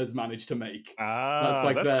Volo has managed to make.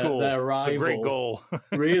 That's cool. Their rival. It's a great goal.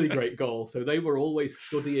 Really great goal. So they were always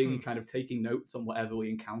studying, kind of taking notes on whatever we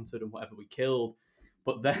encountered and whatever we killed.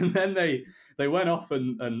 But then they went off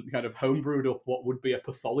and kind of homebrewed up what would be a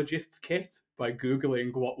pathologist's kit by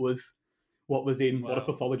Googling what was in what a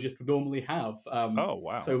pathologist would normally have.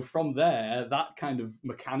 So from there, that kind of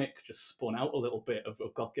mechanic just spun out a little bit of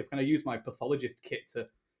God, can I use my pathologist kit to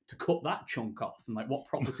cut that chunk off? And like, what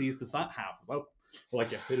properties does that have? Well, I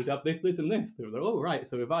guess it would have this, this, and this. They were like, oh, right.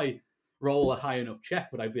 So if I roll a high enough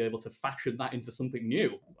check, would I be able to fashion that into something new?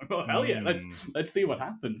 I was like, oh, hell yeah, let's see what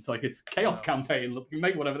happens. Like, it's Chaos campaign. Look, you can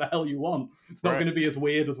make whatever the hell you want. It's not going to be as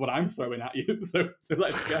weird as what I'm throwing at you. So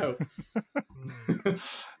let's go.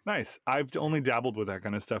 Nice. I've only dabbled with that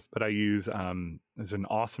kind of stuff, but I use there's an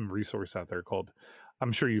awesome resource out there called,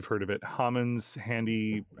 I'm sure you've heard of it, Hammond's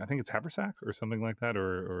Handy, I think it's Haversack or something like that,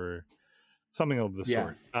 or something of the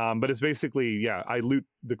sort. But it's basically, I loot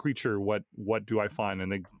the creature. What do I find?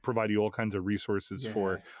 And they provide you all kinds of resources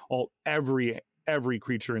for every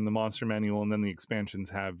creature in the monster manual, and then the expansions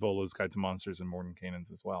have Volo's Guide to Monsters and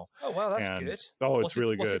Mordenkainen's as well. Oh wow, that's good. It's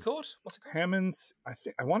really good. What's it called? Hammond's.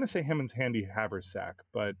 I want to say Hammond's Handy Haversack,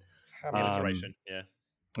 but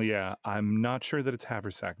yeah, I'm not sure that it's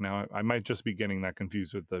Haversack. Now, I might just be getting that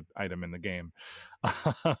confused with the item in the game.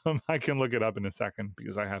 I can look it up in a second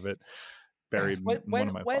because I have it buried in one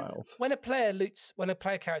of my files. When a player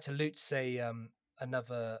character loots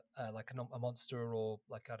another like a monster, or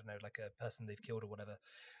like, I don't know, like a person they've killed or whatever,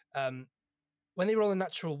 when they roll a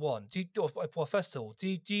natural one, first of all,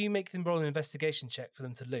 do you make them roll an investigation check for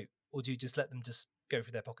them to loot, or do you just let them just go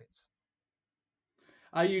through their pockets?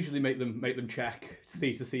 I usually make them check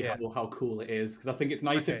to see how cool it is, because I think it's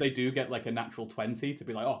nice if they do get like a natural 20 to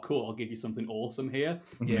be like, oh cool, I'll give you something awesome here.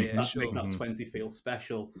 Make that 20 feel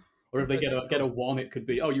special. Or if they get a 1, it could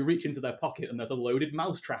be, you reach into their pocket and there's a loaded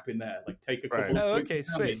mousetrap in there. Like, take a couple of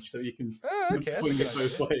points of damage so you can swing it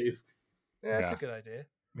both ways. Yeah, that's Yeah. a good idea.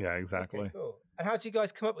 Yeah, exactly. Okay, cool. And how do you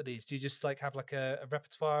guys come up with these? Do you just like have like a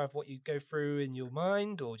repertoire of what you go through in your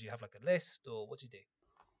mind, or do you have like a list, or what do you do?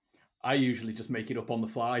 I usually just make it up on the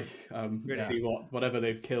fly. Really? See whatever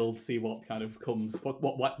they've killed, see what kind of comes.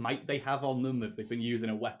 What might they have on them if they've been using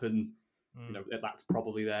a weapon? You know, that's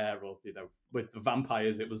probably there. Or with the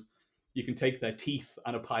vampires, it was you can take their teeth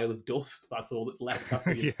and a pile of dust. That's all that's left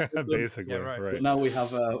after you Yeah, kill them. basically. Yeah, right. But now we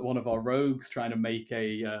have one of our rogues trying to make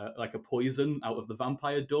a like a poison out of the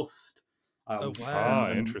vampire dust. Oh, wow. Ah,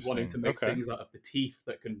 And wanting to interesting. make Okay. things out of the teeth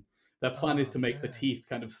that can. Their plan is to make the man. teeth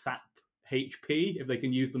kind of sap HP if they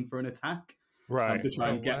can use them for an attack. Right. To try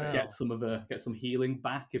and wow. get some healing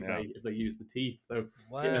back if Yeah. they use the teeth. So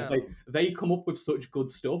Wow. they come up with such good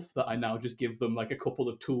stuff that I now just give them like a couple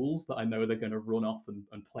of tools that I know they're going to run off and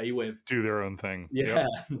play with. Do their own thing. Yeah,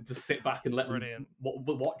 Yep. just sit back and let Brilliant. them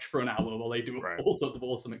watch for an hour while they do Right. all sorts of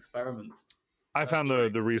awesome experiments. I That's found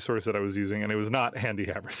great. the resource that I was using, and it was not Handy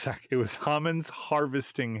Haversack. It was Hammond's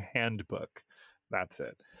Harvesting Handbook. That's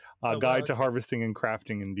it. Oh, wow, Guide to okay. harvesting and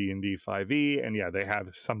crafting in D&D 5e, and yeah, they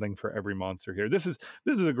have something for every monster here. This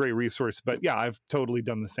is a great resource, but yeah, I've totally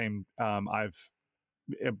done the same. I've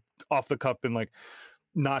off the cuff been like,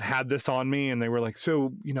 not had this on me, and they were like,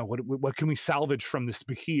 so what can we salvage from this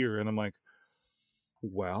here? And I'm like,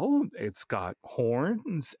 well, it's got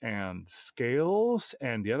horns and scales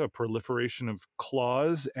and the proliferation of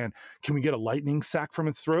claws, and can we get a lightning sac from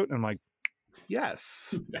its throat? And I'm like,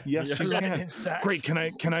 yes, yes, A you lightning can. sac. Great. Can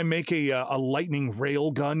I make a lightning rail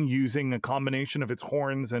gun using a combination of its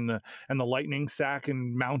horns and the lightning sac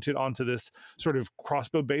and mount it onto this sort of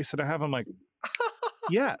crossbow base that I have? I'm like,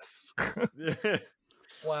 yes.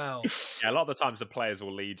 Wow. Yeah, a lot of the times the players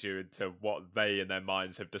will lead you into what they in their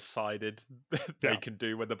minds have decided they can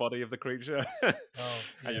do with the body of the creature. Oh,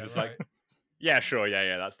 And you're just right. like, yeah, sure,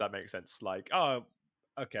 yeah, that makes sense. Like, oh,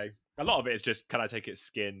 okay. A lot of it is just, can I take its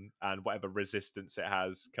skin and whatever resistance it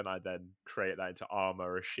has, can I then create that into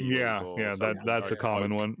armor, a shield, or something, that's or a common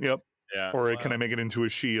cloak? one. Yep. Yeah. Or can I make it into a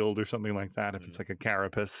shield or something like that if it's like a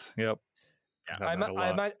carapace? Yep. Yeah. I've had that a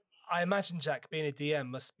lot. I imagine, Jack, being a DM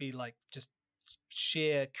must be like just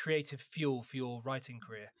sheer creative fuel for your writing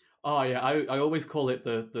career. Oh yeah, I always call it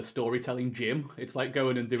the storytelling gym. It's like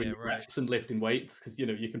going and doing Yeah, right. reps and lifting weights because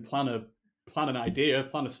you can plan an idea,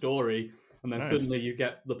 plan a story, and then Nice. suddenly you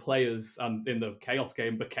get the players and in the chaos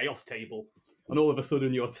game, the chaos table, and all of a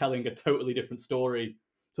sudden you're telling a totally different story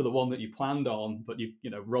to the one that you planned on. But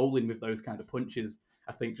rolling with those kind of punches,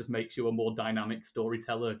 I think just makes you a more dynamic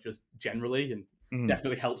storyteller just generally, and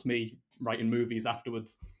definitely helps me writing movies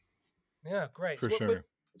afterwards. Yeah, great. For sure.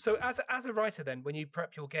 So as a writer, then, when you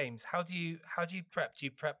prep your games, how do you prep? Do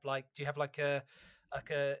you prep do you have like a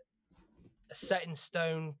set in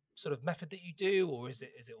stone sort of method that you do, or is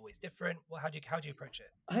it always different? Well, how do you approach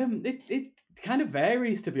it? It kind of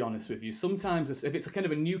varies, to be honest with you. Sometimes if it's a kind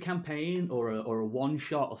of a new campaign or a one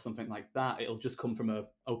shot or something like that, it'll just come from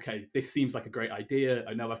okay, this seems like a great idea.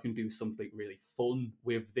 I know I can do something really fun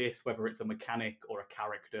with this, whether it's a mechanic or a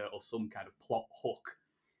character or some kind of plot hook.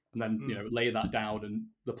 And then lay that down, and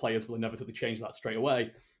the players will inevitably change that straight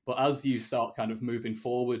away. But as you start kind of moving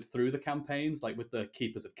forward through the campaigns, like with the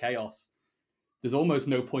Keepers of Chaos, there's almost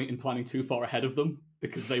no point in planning too far ahead of them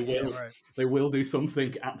because they will do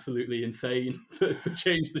something absolutely insane to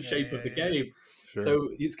change the shape of the game. Sure. So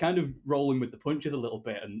it's kind of rolling with the punches a little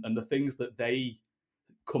bit, and the things that they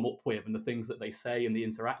come up with and the things that they say and the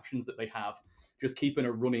interactions that they have, just keeping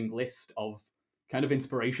a running list of kind of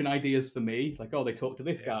inspiration ideas for me. Like, oh, they talked to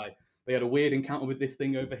this guy. They had a weird encounter with this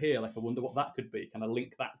thing over here. Like, I wonder what that could be. Can I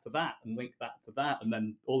link that to that and link that to that? And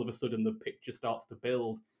then all of a sudden the picture starts to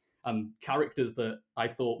build. And characters that I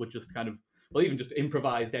thought were just kind of, well, even just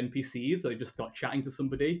improvised NPCs. They just got chatting to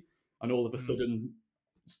somebody, and all of a sudden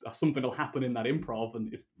something will happen in that improv,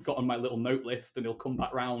 and it's got on my little note list, and he'll come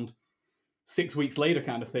back round 6 weeks later,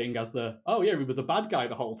 kind of thing, as he was a bad guy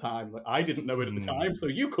the whole time. Like, I didn't know it at the time, so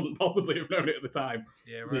you couldn't possibly have known it at the time.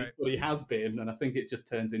 Yeah, right. But he has been, and I think it just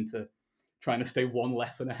turns into trying to stay one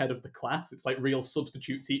lesson ahead of the class. It's like real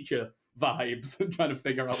substitute teacher vibes, and trying to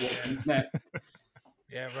figure out what comes next.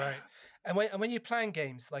 Yeah, right. And when you plan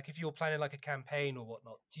games, like if you're planning like a campaign or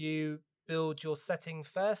whatnot, do you build your setting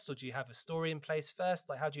first, or do you have a story in place first?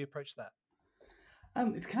 Like, how do you approach that?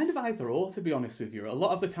 It's kind of either or, to be honest with you. A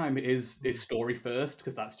lot of the time it is story first,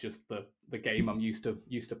 because that's just the game I'm used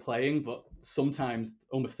to playing. But sometimes,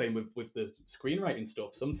 almost same with the screenwriting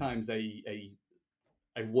stuff, sometimes a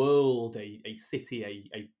world, a city,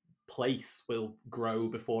 a place will grow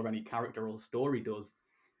before any character or story does.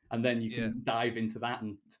 and then you can dive into that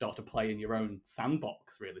and start to play in your own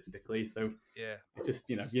sandbox realistically. So it's just,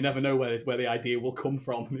 you never know where the idea will come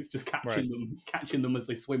from, and it's just catching them as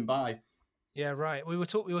they swim by. Yeah, right. We were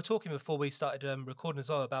talking before we started recording as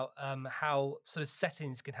well about how sort of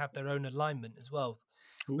settings can have their own alignment as well,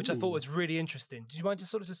 which I thought was really interesting. Do you mind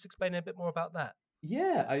just just explaining a bit more about that?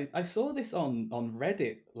 Yeah, I saw this on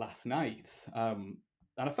Reddit last night,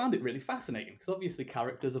 and I found it really fascinating because obviously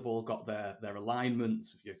characters have all got their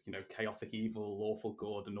alignments, chaotic evil, lawful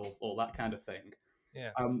good, and all that kind of thing.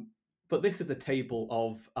 Yeah. But this is a table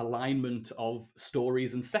of alignment of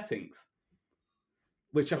stories and settings,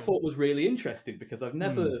 which I thought was really interesting because I've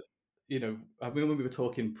never, I mean, when we were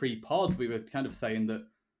talking pre-pod, we were kind of saying that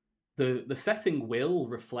the setting will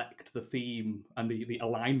reflect the theme and the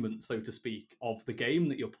alignment, so to speak, of the game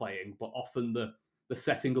that you're playing, but often the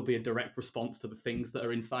setting will be a direct response to the things that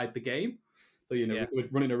are inside the game. So, we're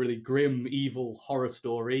running a really grim, evil horror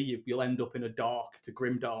story. You'll end up in a dark to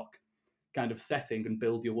grimdark kind of setting and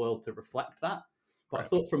build your world to reflect that. But I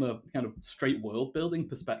thought from a kind of straight world building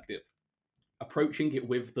perspective, approaching it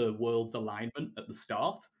with the world's alignment at the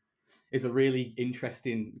start is a really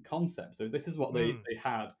interesting concept. So this is what they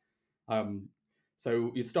had.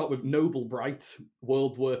 So you'd start with noble, bright,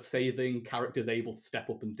 world worth saving, characters able to step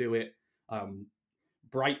up and do it.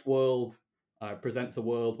 Bright world presents a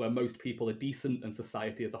world where most people are decent and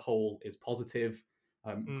society as a whole is positive.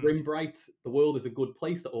 Grim bright, the world is a good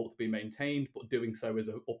place that ought to be maintained, but doing so is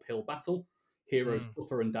an uphill battle. Heroes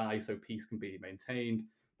suffer and die so peace can be maintained.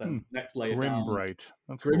 Then next layer down, Grimbright.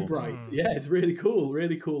 That's Grimbright. cool. Yeah, it's really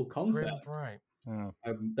cool concept. Grimbright.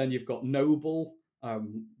 Yeah. Then you've got noble,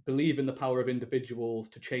 believe in the power of individuals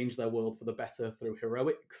to change their world for the better through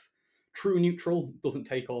heroics. True neutral doesn't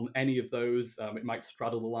take on any of those. It might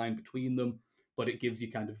straddle the line between them, but it gives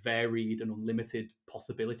you kind of varied and unlimited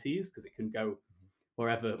possibilities because it can go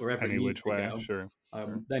wherever Any it needs which to way, go. sure.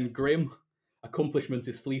 Then grim, accomplishment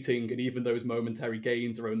is fleeting, and even those momentary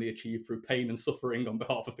gains are only achieved through pain and suffering on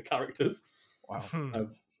behalf of the characters. Wow.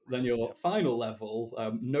 Then your final level,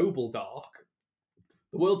 noble dark.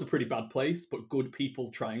 The world's a pretty bad place, but good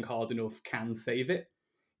people trying hard enough can save it.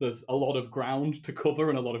 There's a lot of ground to cover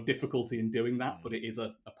and a lot of difficulty in doing that, but it is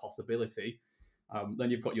a possibility. Then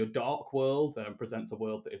you've got your dark world, presents a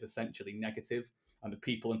world that is essentially negative, and the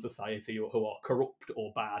people in society who are corrupt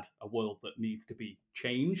or bad, a world that needs to be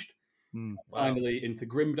changed. Finally, into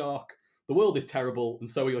grimdark. The world is terrible, and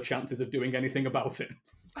so are your chances of doing anything about it.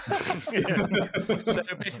 So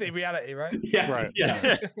basically reality, right? Yeah, right.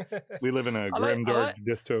 Yeah. We live in a grimdark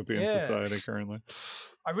dystopian society currently.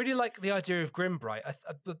 I really like the idea of Grimbright.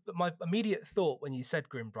 But my immediate thought when you said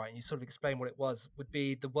Grimbright and you sort of explained what it was would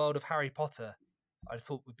be the world of Harry Potter. I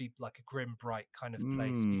thought would be like a grim bright kind of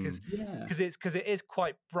place because it is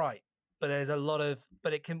quite bright, but there's a lot of,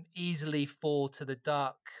 but it can easily fall to the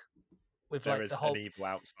dark with there like is the whole an evil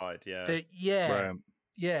outside.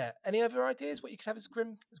 Yeah. Any other ideas what you could have as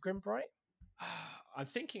grim bright? I'm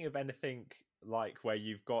thinking of anything like where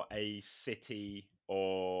you've got a city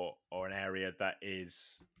or an area that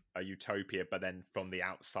is a utopia, but then from the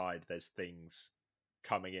outside there's things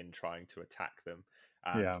coming in trying to attack them.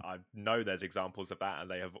 And I know there's examples of that, and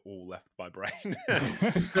they have all left my brain.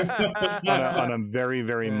 on a very,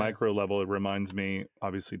 very micro level, it reminds me,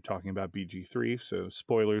 obviously, talking about BG3. So,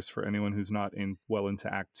 spoilers for anyone who's not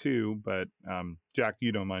into Act 2. But Jack,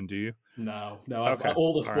 you don't mind, do you? No.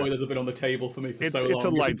 All the spoilers have been on the table for me for so long. It's a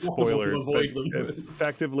light spoiler, but them.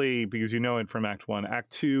 Effectively, because you know it from Act 1.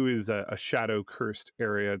 Act 2 is a shadow-cursed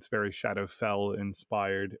area. It's very Shadowfell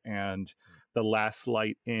inspired, and the last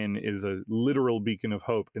light in is a literal beacon of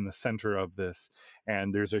hope in the center of this,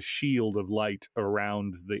 and there's a shield of light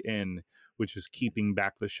around the inn, which is keeping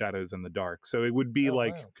back the shadows and the dark. So it would be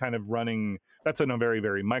kind of running. That's on a very,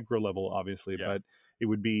 very micro level, obviously, but it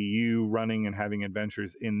would be you running and having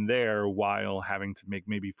adventures in there while having to make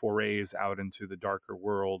maybe forays out into the darker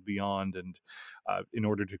world beyond, and in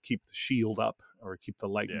order to keep the shield up or keep the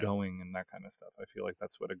light going and that kind of stuff. I feel like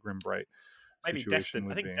that's what a Grimbright maybe Destiny.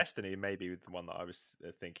 I think Destiny maybe was the one that I was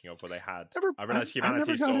thinking of, where they had. I realized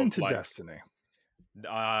humanity got into Destiny.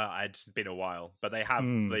 It's been a while, but they have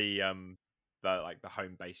the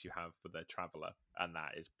home base you have for the traveler, and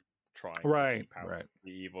that is trying to keep out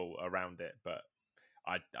the evil around it. But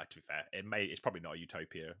to be fair, it's probably not a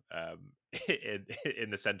utopia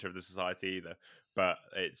in the center of the society either, but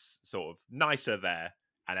it's sort of nicer there,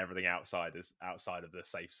 and everything outside of the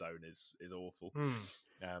safe zone is awful.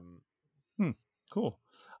 Cool.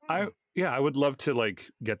 I would love to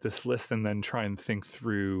get this list and then try and think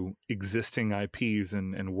through existing IPs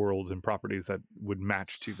and worlds and properties that would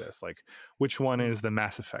match to this. Like, which one is the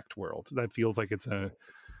Mass Effect world? That feels like it's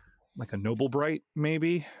like a Noble Bright,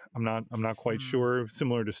 maybe. I'm not quite sure.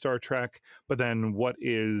 Similar to Star Trek, but then what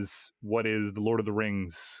is the Lord of the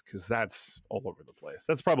Rings? Because that's all over the place.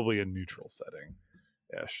 That's probably a neutral setting,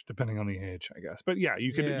 ish, depending on the age, I guess. But yeah,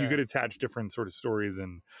 you could attach different sort of stories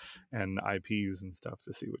and IPs and stuff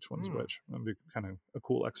to see which one's which. That'd be kind of a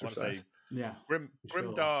cool exercise. Yeah,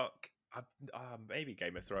 Grimdark, maybe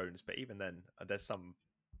Game of Thrones, but even then, there's some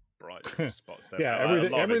bright spots there. Yeah,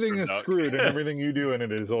 everything is screwed, and everything you do in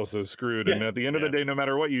it is also screwed. And at the end of the day, no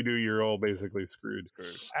matter what you do, you're all basically screwed.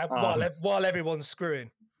 While everyone's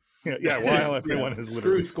screwing. While everyone is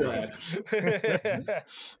literally squared.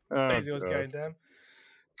 Crazy what's going down.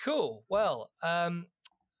 Cool. Well,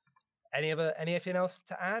 anything else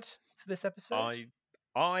to add to this episode?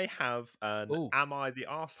 I have an "Am I the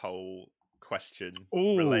arsehole?" question.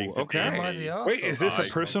 Oh, okay. Am I the arsehole? Wait, is this a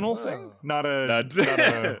personal thing? Not a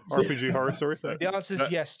RPG horror story thing? The answer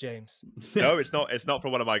is yes, James. No, it's not. It's not for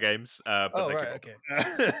one of my games. But okay.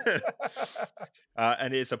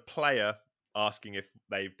 And it's a player asking if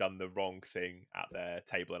they've done the wrong thing at their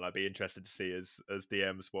table, and I'd be interested to see as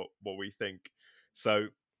DMs what we think. So,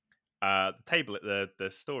 the table, the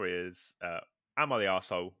story is: am I the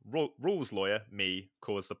arsehole? Rules lawyer, me,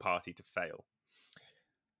 caused the party to fail.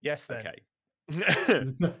 Yes, then. Okay.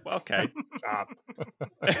 Okay.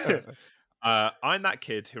 I'm that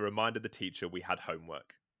kid who reminded the teacher we had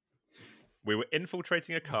homework. We were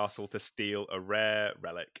infiltrating a castle to steal a rare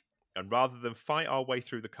relic, and rather than fight our way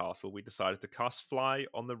through the castle, we decided to cast fly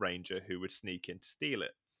on the ranger who would sneak in to steal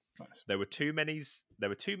it. Nice. There were too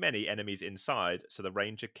many enemies inside, so the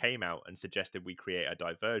ranger came out and suggested we create a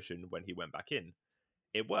diversion when he went back in.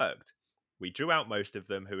 It worked. We drew out most of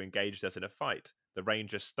them who engaged us in a fight. The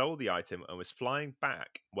ranger stole the item and was flying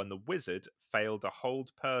back when the wizard failed a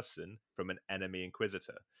hold person from an enemy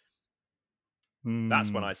inquisitor.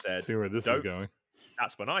 That's when I said, see where this is going.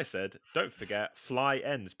 That's when I said, don't forget, fly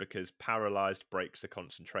ends because paralyzed breaks the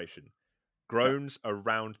concentration. Groans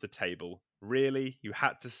around the table. Really? You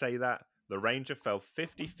had to say that? The ranger fell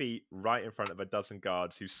 50 feet right in front of a dozen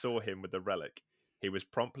guards who saw him with the relic. He was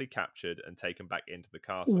promptly captured and taken back into the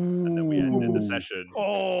castle, and then we ended the session.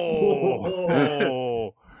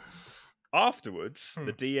 Afterwards,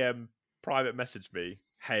 the DM private messaged me,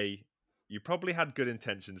 "Hey, you probably had good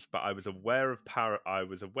intentions, but I was aware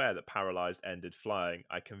that paralyzed ended flying.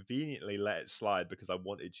 I conveniently let it slide because I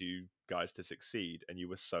wanted you guys to succeed, and you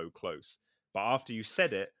were so close. But after you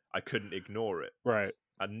said it, I couldn't ignore it." Right.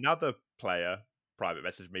 Another player private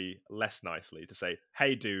messaged me less nicely to say,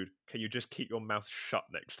 "Hey dude, can you just keep your mouth shut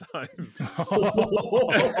next time?"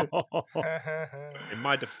 In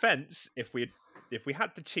my defense, if we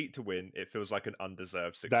had to cheat to win, it feels like an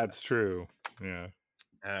undeserved success. That's true. Yeah.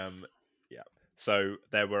 Yeah. So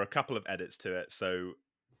there were a couple of edits to it. So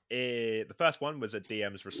the first one was a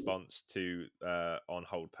DM's response to on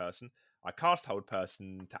hold person. I cast hold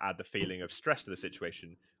person to add the feeling of stress to the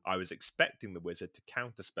situation. I was expecting the wizard to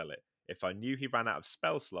counterspell it. If I knew he ran out of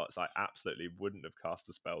spell slots, I absolutely wouldn't have cast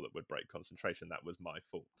a spell that would break concentration. That was my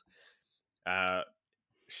fault.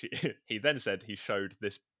 He then said he showed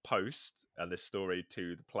this post and this story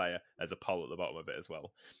to the player. There's a poll at the bottom of it as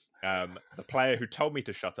well. The player who told me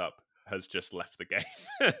to shut up has just left the game.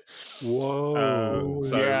 Whoa.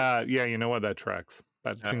 Yeah, you know what? That tracks.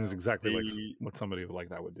 That seems exactly like what somebody like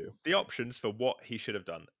that would do. The options for what he should have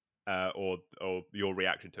done, or your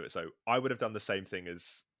reaction to it. So I would have done the same thing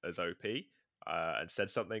as OP and said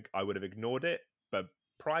something. I would have ignored it, but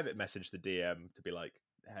private messaged the DM to be like,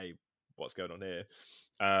 "Hey, what's going on here?"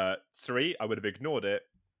 3, I would have ignored it,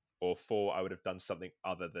 or 4, I would have done something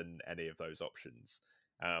other than any of those options.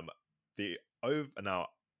 Now,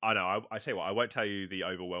 I know. I say what I won't tell you the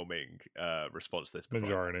overwhelming response to this.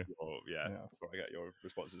 Majority. Before I get your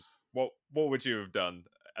responses, what would you have done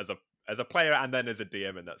as a player and then as a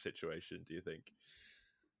DM in that situation? Do you think?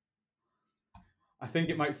 I think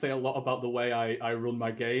it might say a lot about the way I run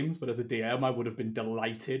my games, but as a DM, I would have been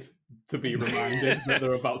delighted to be reminded that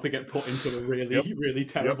they're about to get put into a really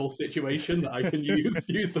terrible situation that I can use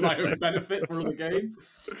to my own benefit for other games.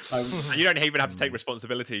 And you don't even have to take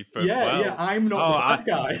responsibility for. Yeah, I'm not the bad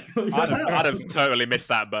guy. I'd have totally missed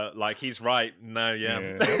that, but like he's right. No,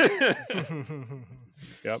 yeah.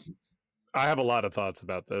 Yep. I have a lot of thoughts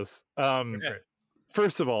about this.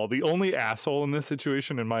 First of all, the only asshole in this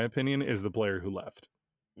situation, in my opinion, is the player who left.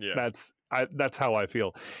 Yeah, that's how I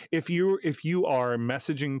feel. If you are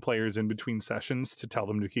messaging players in between sessions to tell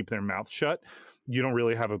them to keep their mouth shut, you don't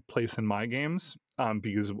really have a place in my games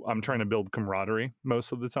because I'm trying to build camaraderie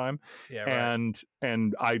most of the time. Yeah, right.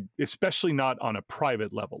 And I especially not on a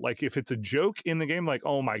private level. Like if it's a joke in the game, like,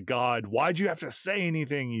 "Oh my God, why'd you have to say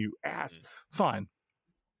anything, you ass?" Fine.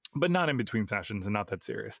 but not in between sessions and not that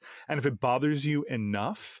serious. And if it bothers you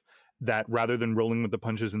enough that rather than rolling with the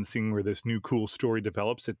punches and seeing where this new cool story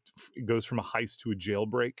develops, it goes from a heist to a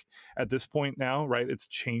jailbreak at this point now, right? It's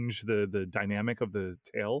changed the dynamic of the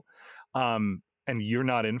tale. And you're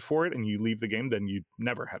not in for it and you leave the game, then you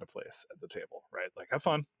never had a place at the table, right? Like, have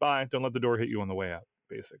fun, bye, don't let the door hit you on the way out,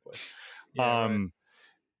 basically. Right.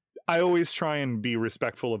 I always try and be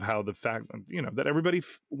respectful of how the fact, that everybody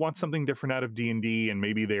wants something different out of D&D, and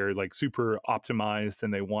maybe they're like super optimized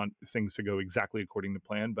and they want things to go exactly according to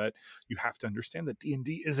plan. But you have to understand that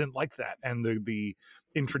D&D isn't like that, and the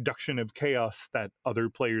introduction of chaos that other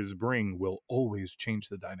players bring will always change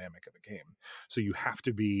the dynamic of a game. So you have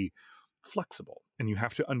to be flexible, and you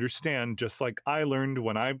have to understand, just like I learned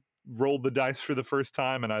when I rolled the dice for the first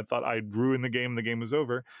time and I thought I'd ruin the game was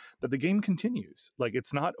over, that the game continues. Like,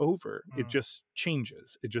 it's not over. It just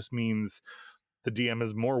changes. It just means the DM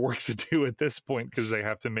has more work to do at this point because they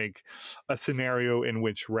have to make a scenario in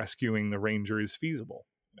which rescuing the ranger is feasible,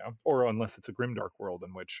 or unless it's a grimdark world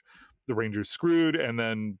in which the ranger's screwed and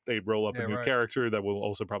then they roll up a new character that will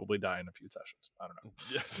also probably die in a few sessions. I don't know.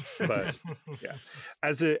 Yes. But yeah,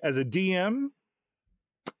 as a DM,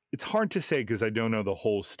 it's hard to say because I don't know the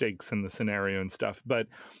whole stakes and the scenario and stuff. But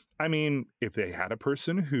I mean, if they had a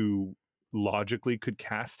person who logically could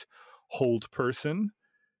cast Hold Person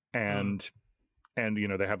and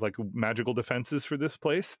they have like magical defenses for this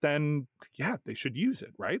place, then yeah, they should use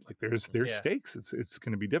it, right? Like there's stakes. It's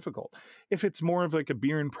going to be difficult. If it's more of like a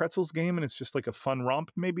beer and pretzels game and it's just like a fun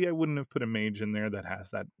romp, maybe I wouldn't have put a mage in there that has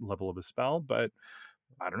that level of a spell. But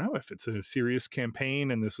I don't know, if it's a serious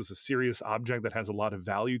campaign and this was a serious object that has a lot of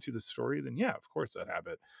value to the story, then yeah, of course I'd have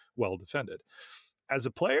it well defended. As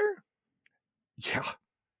a player, yeah,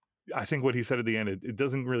 I think what he said at the end, it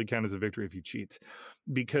doesn't really count as a victory if he cheats,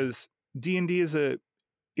 because D&D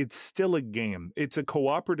it's still a game. It's a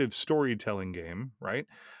cooperative storytelling game, right?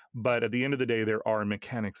 But at the end of the day, there are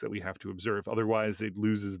mechanics that we have to observe. Otherwise, it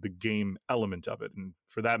loses the game element of it. And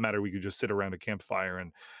for that matter, we could just sit around a campfire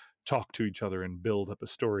and talk to each other and build up a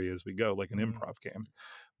story as we go, like an improv game.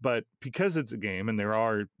 But because it's a game and there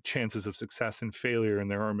are chances of success and failure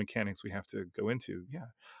and there are mechanics we have to go into, yeah,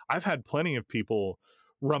 I've had plenty of people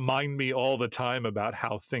remind me all the time about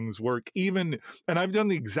how things work, and I've done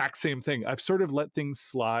the exact same thing. I've sort of let things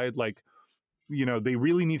slide, like, they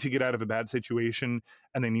really need to get out of a bad situation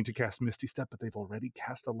and they need to cast Misty Step, but they've already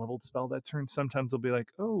cast a leveled spell that turn. Sometimes they'll be like,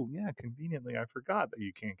 oh yeah, conveniently I forgot that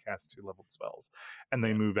you can't cast 2 leveled spells, and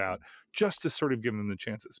they move out, just to sort of give them the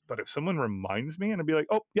chances. But if someone reminds me and I'd be like,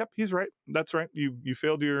 oh yep, he's right, that's right, you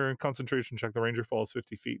failed your concentration check, the ranger falls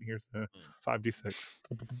 50 feet, here's the 5d6.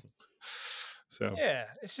 So yeah,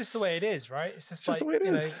 it's just the way it is, right? It's just like, the way it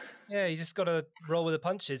is. Yeah, you just got to roll with the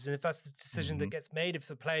punches, and if that's the decision that gets made, if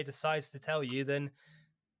the player decides to tell you, then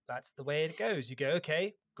that's the way it goes. You go,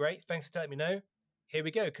 okay, great, thanks for telling me no. Here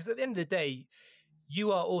we go. Because at the end of the day,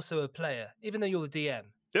 you are also a player, even though you're the DM.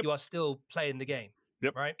 Yep. You are still playing the game,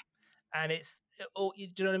 right? And do you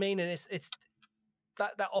know what I mean? And it's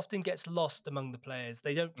that often gets lost among the players.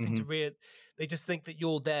 They don't seem to they just think that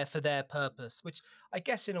you're there for their purpose, which I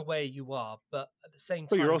guess in a way you are, but at the same time,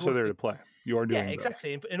 but you're also there to play. You are doing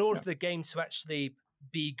exactly. In order for the game to actually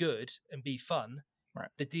be good and be fun,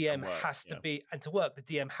 the DM has to be, and to work, the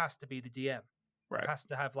DM has to be the DM. Right. It has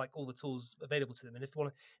to have like all the tools available to them. And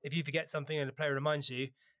if you forget something and the player reminds you,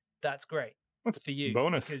 that's great. That's for you,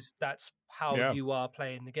 bonus, because that's how you are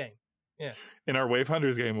playing the game. Yeah. In our Wave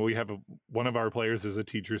Hunters game, we have one of our players is a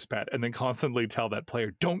teacher's pet, and then constantly tell that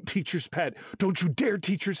player, "Don't teacher's pet! Don't you dare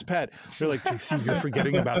teacher's pet!" They're like, "JC, you're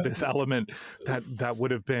forgetting about this element that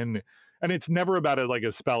would have been." And it's never about it like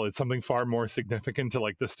a spell. It's something far more significant to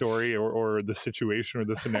like the story or the situation or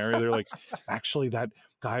the scenario. They're like, actually, that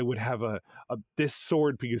guy would have a this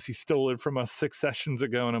sword because he stole it from us 6 sessions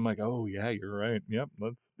ago. And I'm like, oh yeah, you're right. Yep,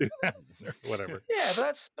 let's do that. Or whatever. Yeah, but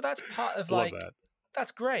that's part of like. That.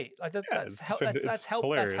 That's great. Like that's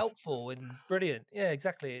helpful and brilliant. Yeah,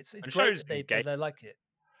 exactly. It's great that they like it.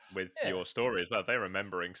 With your story as well, they're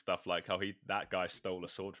remembering stuff like how that guy stole a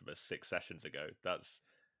sword from us 6 sessions ago. That's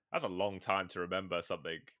a long time to remember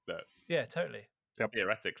something that. Yeah, totally.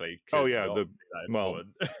 Theoretically. The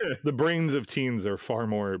brains of teens are far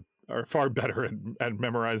better at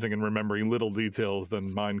memorizing and remembering little details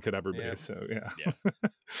than mine could ever be. So yeah.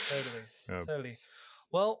 Totally.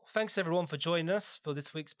 Well, thanks everyone for joining us for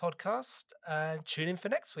this week's podcast, and tune in for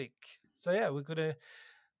next week. So yeah, we're going to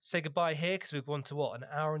say goodbye here because we've gone to what, an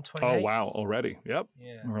hour and 28. Oh wow, already. Yep.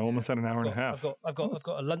 Yeah, We're almost at an hour and a half. I've got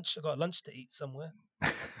a lunch. I've got a lunch to eat somewhere.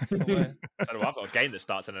 So I've got a game that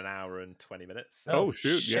starts in an hour and 20 minutes. Oh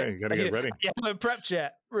shoot! Yeah, you gotta get ready. Yeah, I'm prepped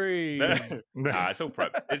yet. Nah, it's all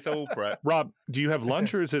prep. It's all prep. Rob, do you have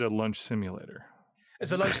lunch or is it a lunch simulator?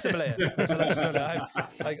 It's a lunch simulator. It's a lunch simulator.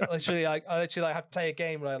 I literally have to play a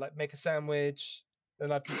game where I like make a sandwich, then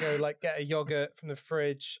I have to go like get a yogurt from the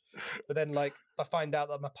fridge, but then like I find out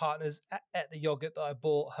that my partner's at the yogurt that I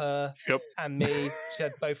bought her and me. She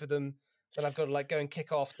had both of them. Then I've got to like go and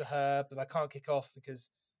kick off to her, but I can't kick off because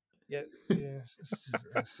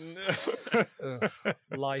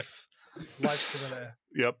life simulator.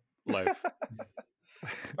 Yep, life.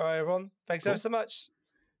 All right, everyone. Thanks ever so much.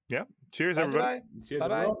 Yeah. Cheers, Bye, everybody. Cheers,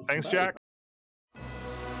 Bye-bye. everyone. Thanks, Bye. Jack.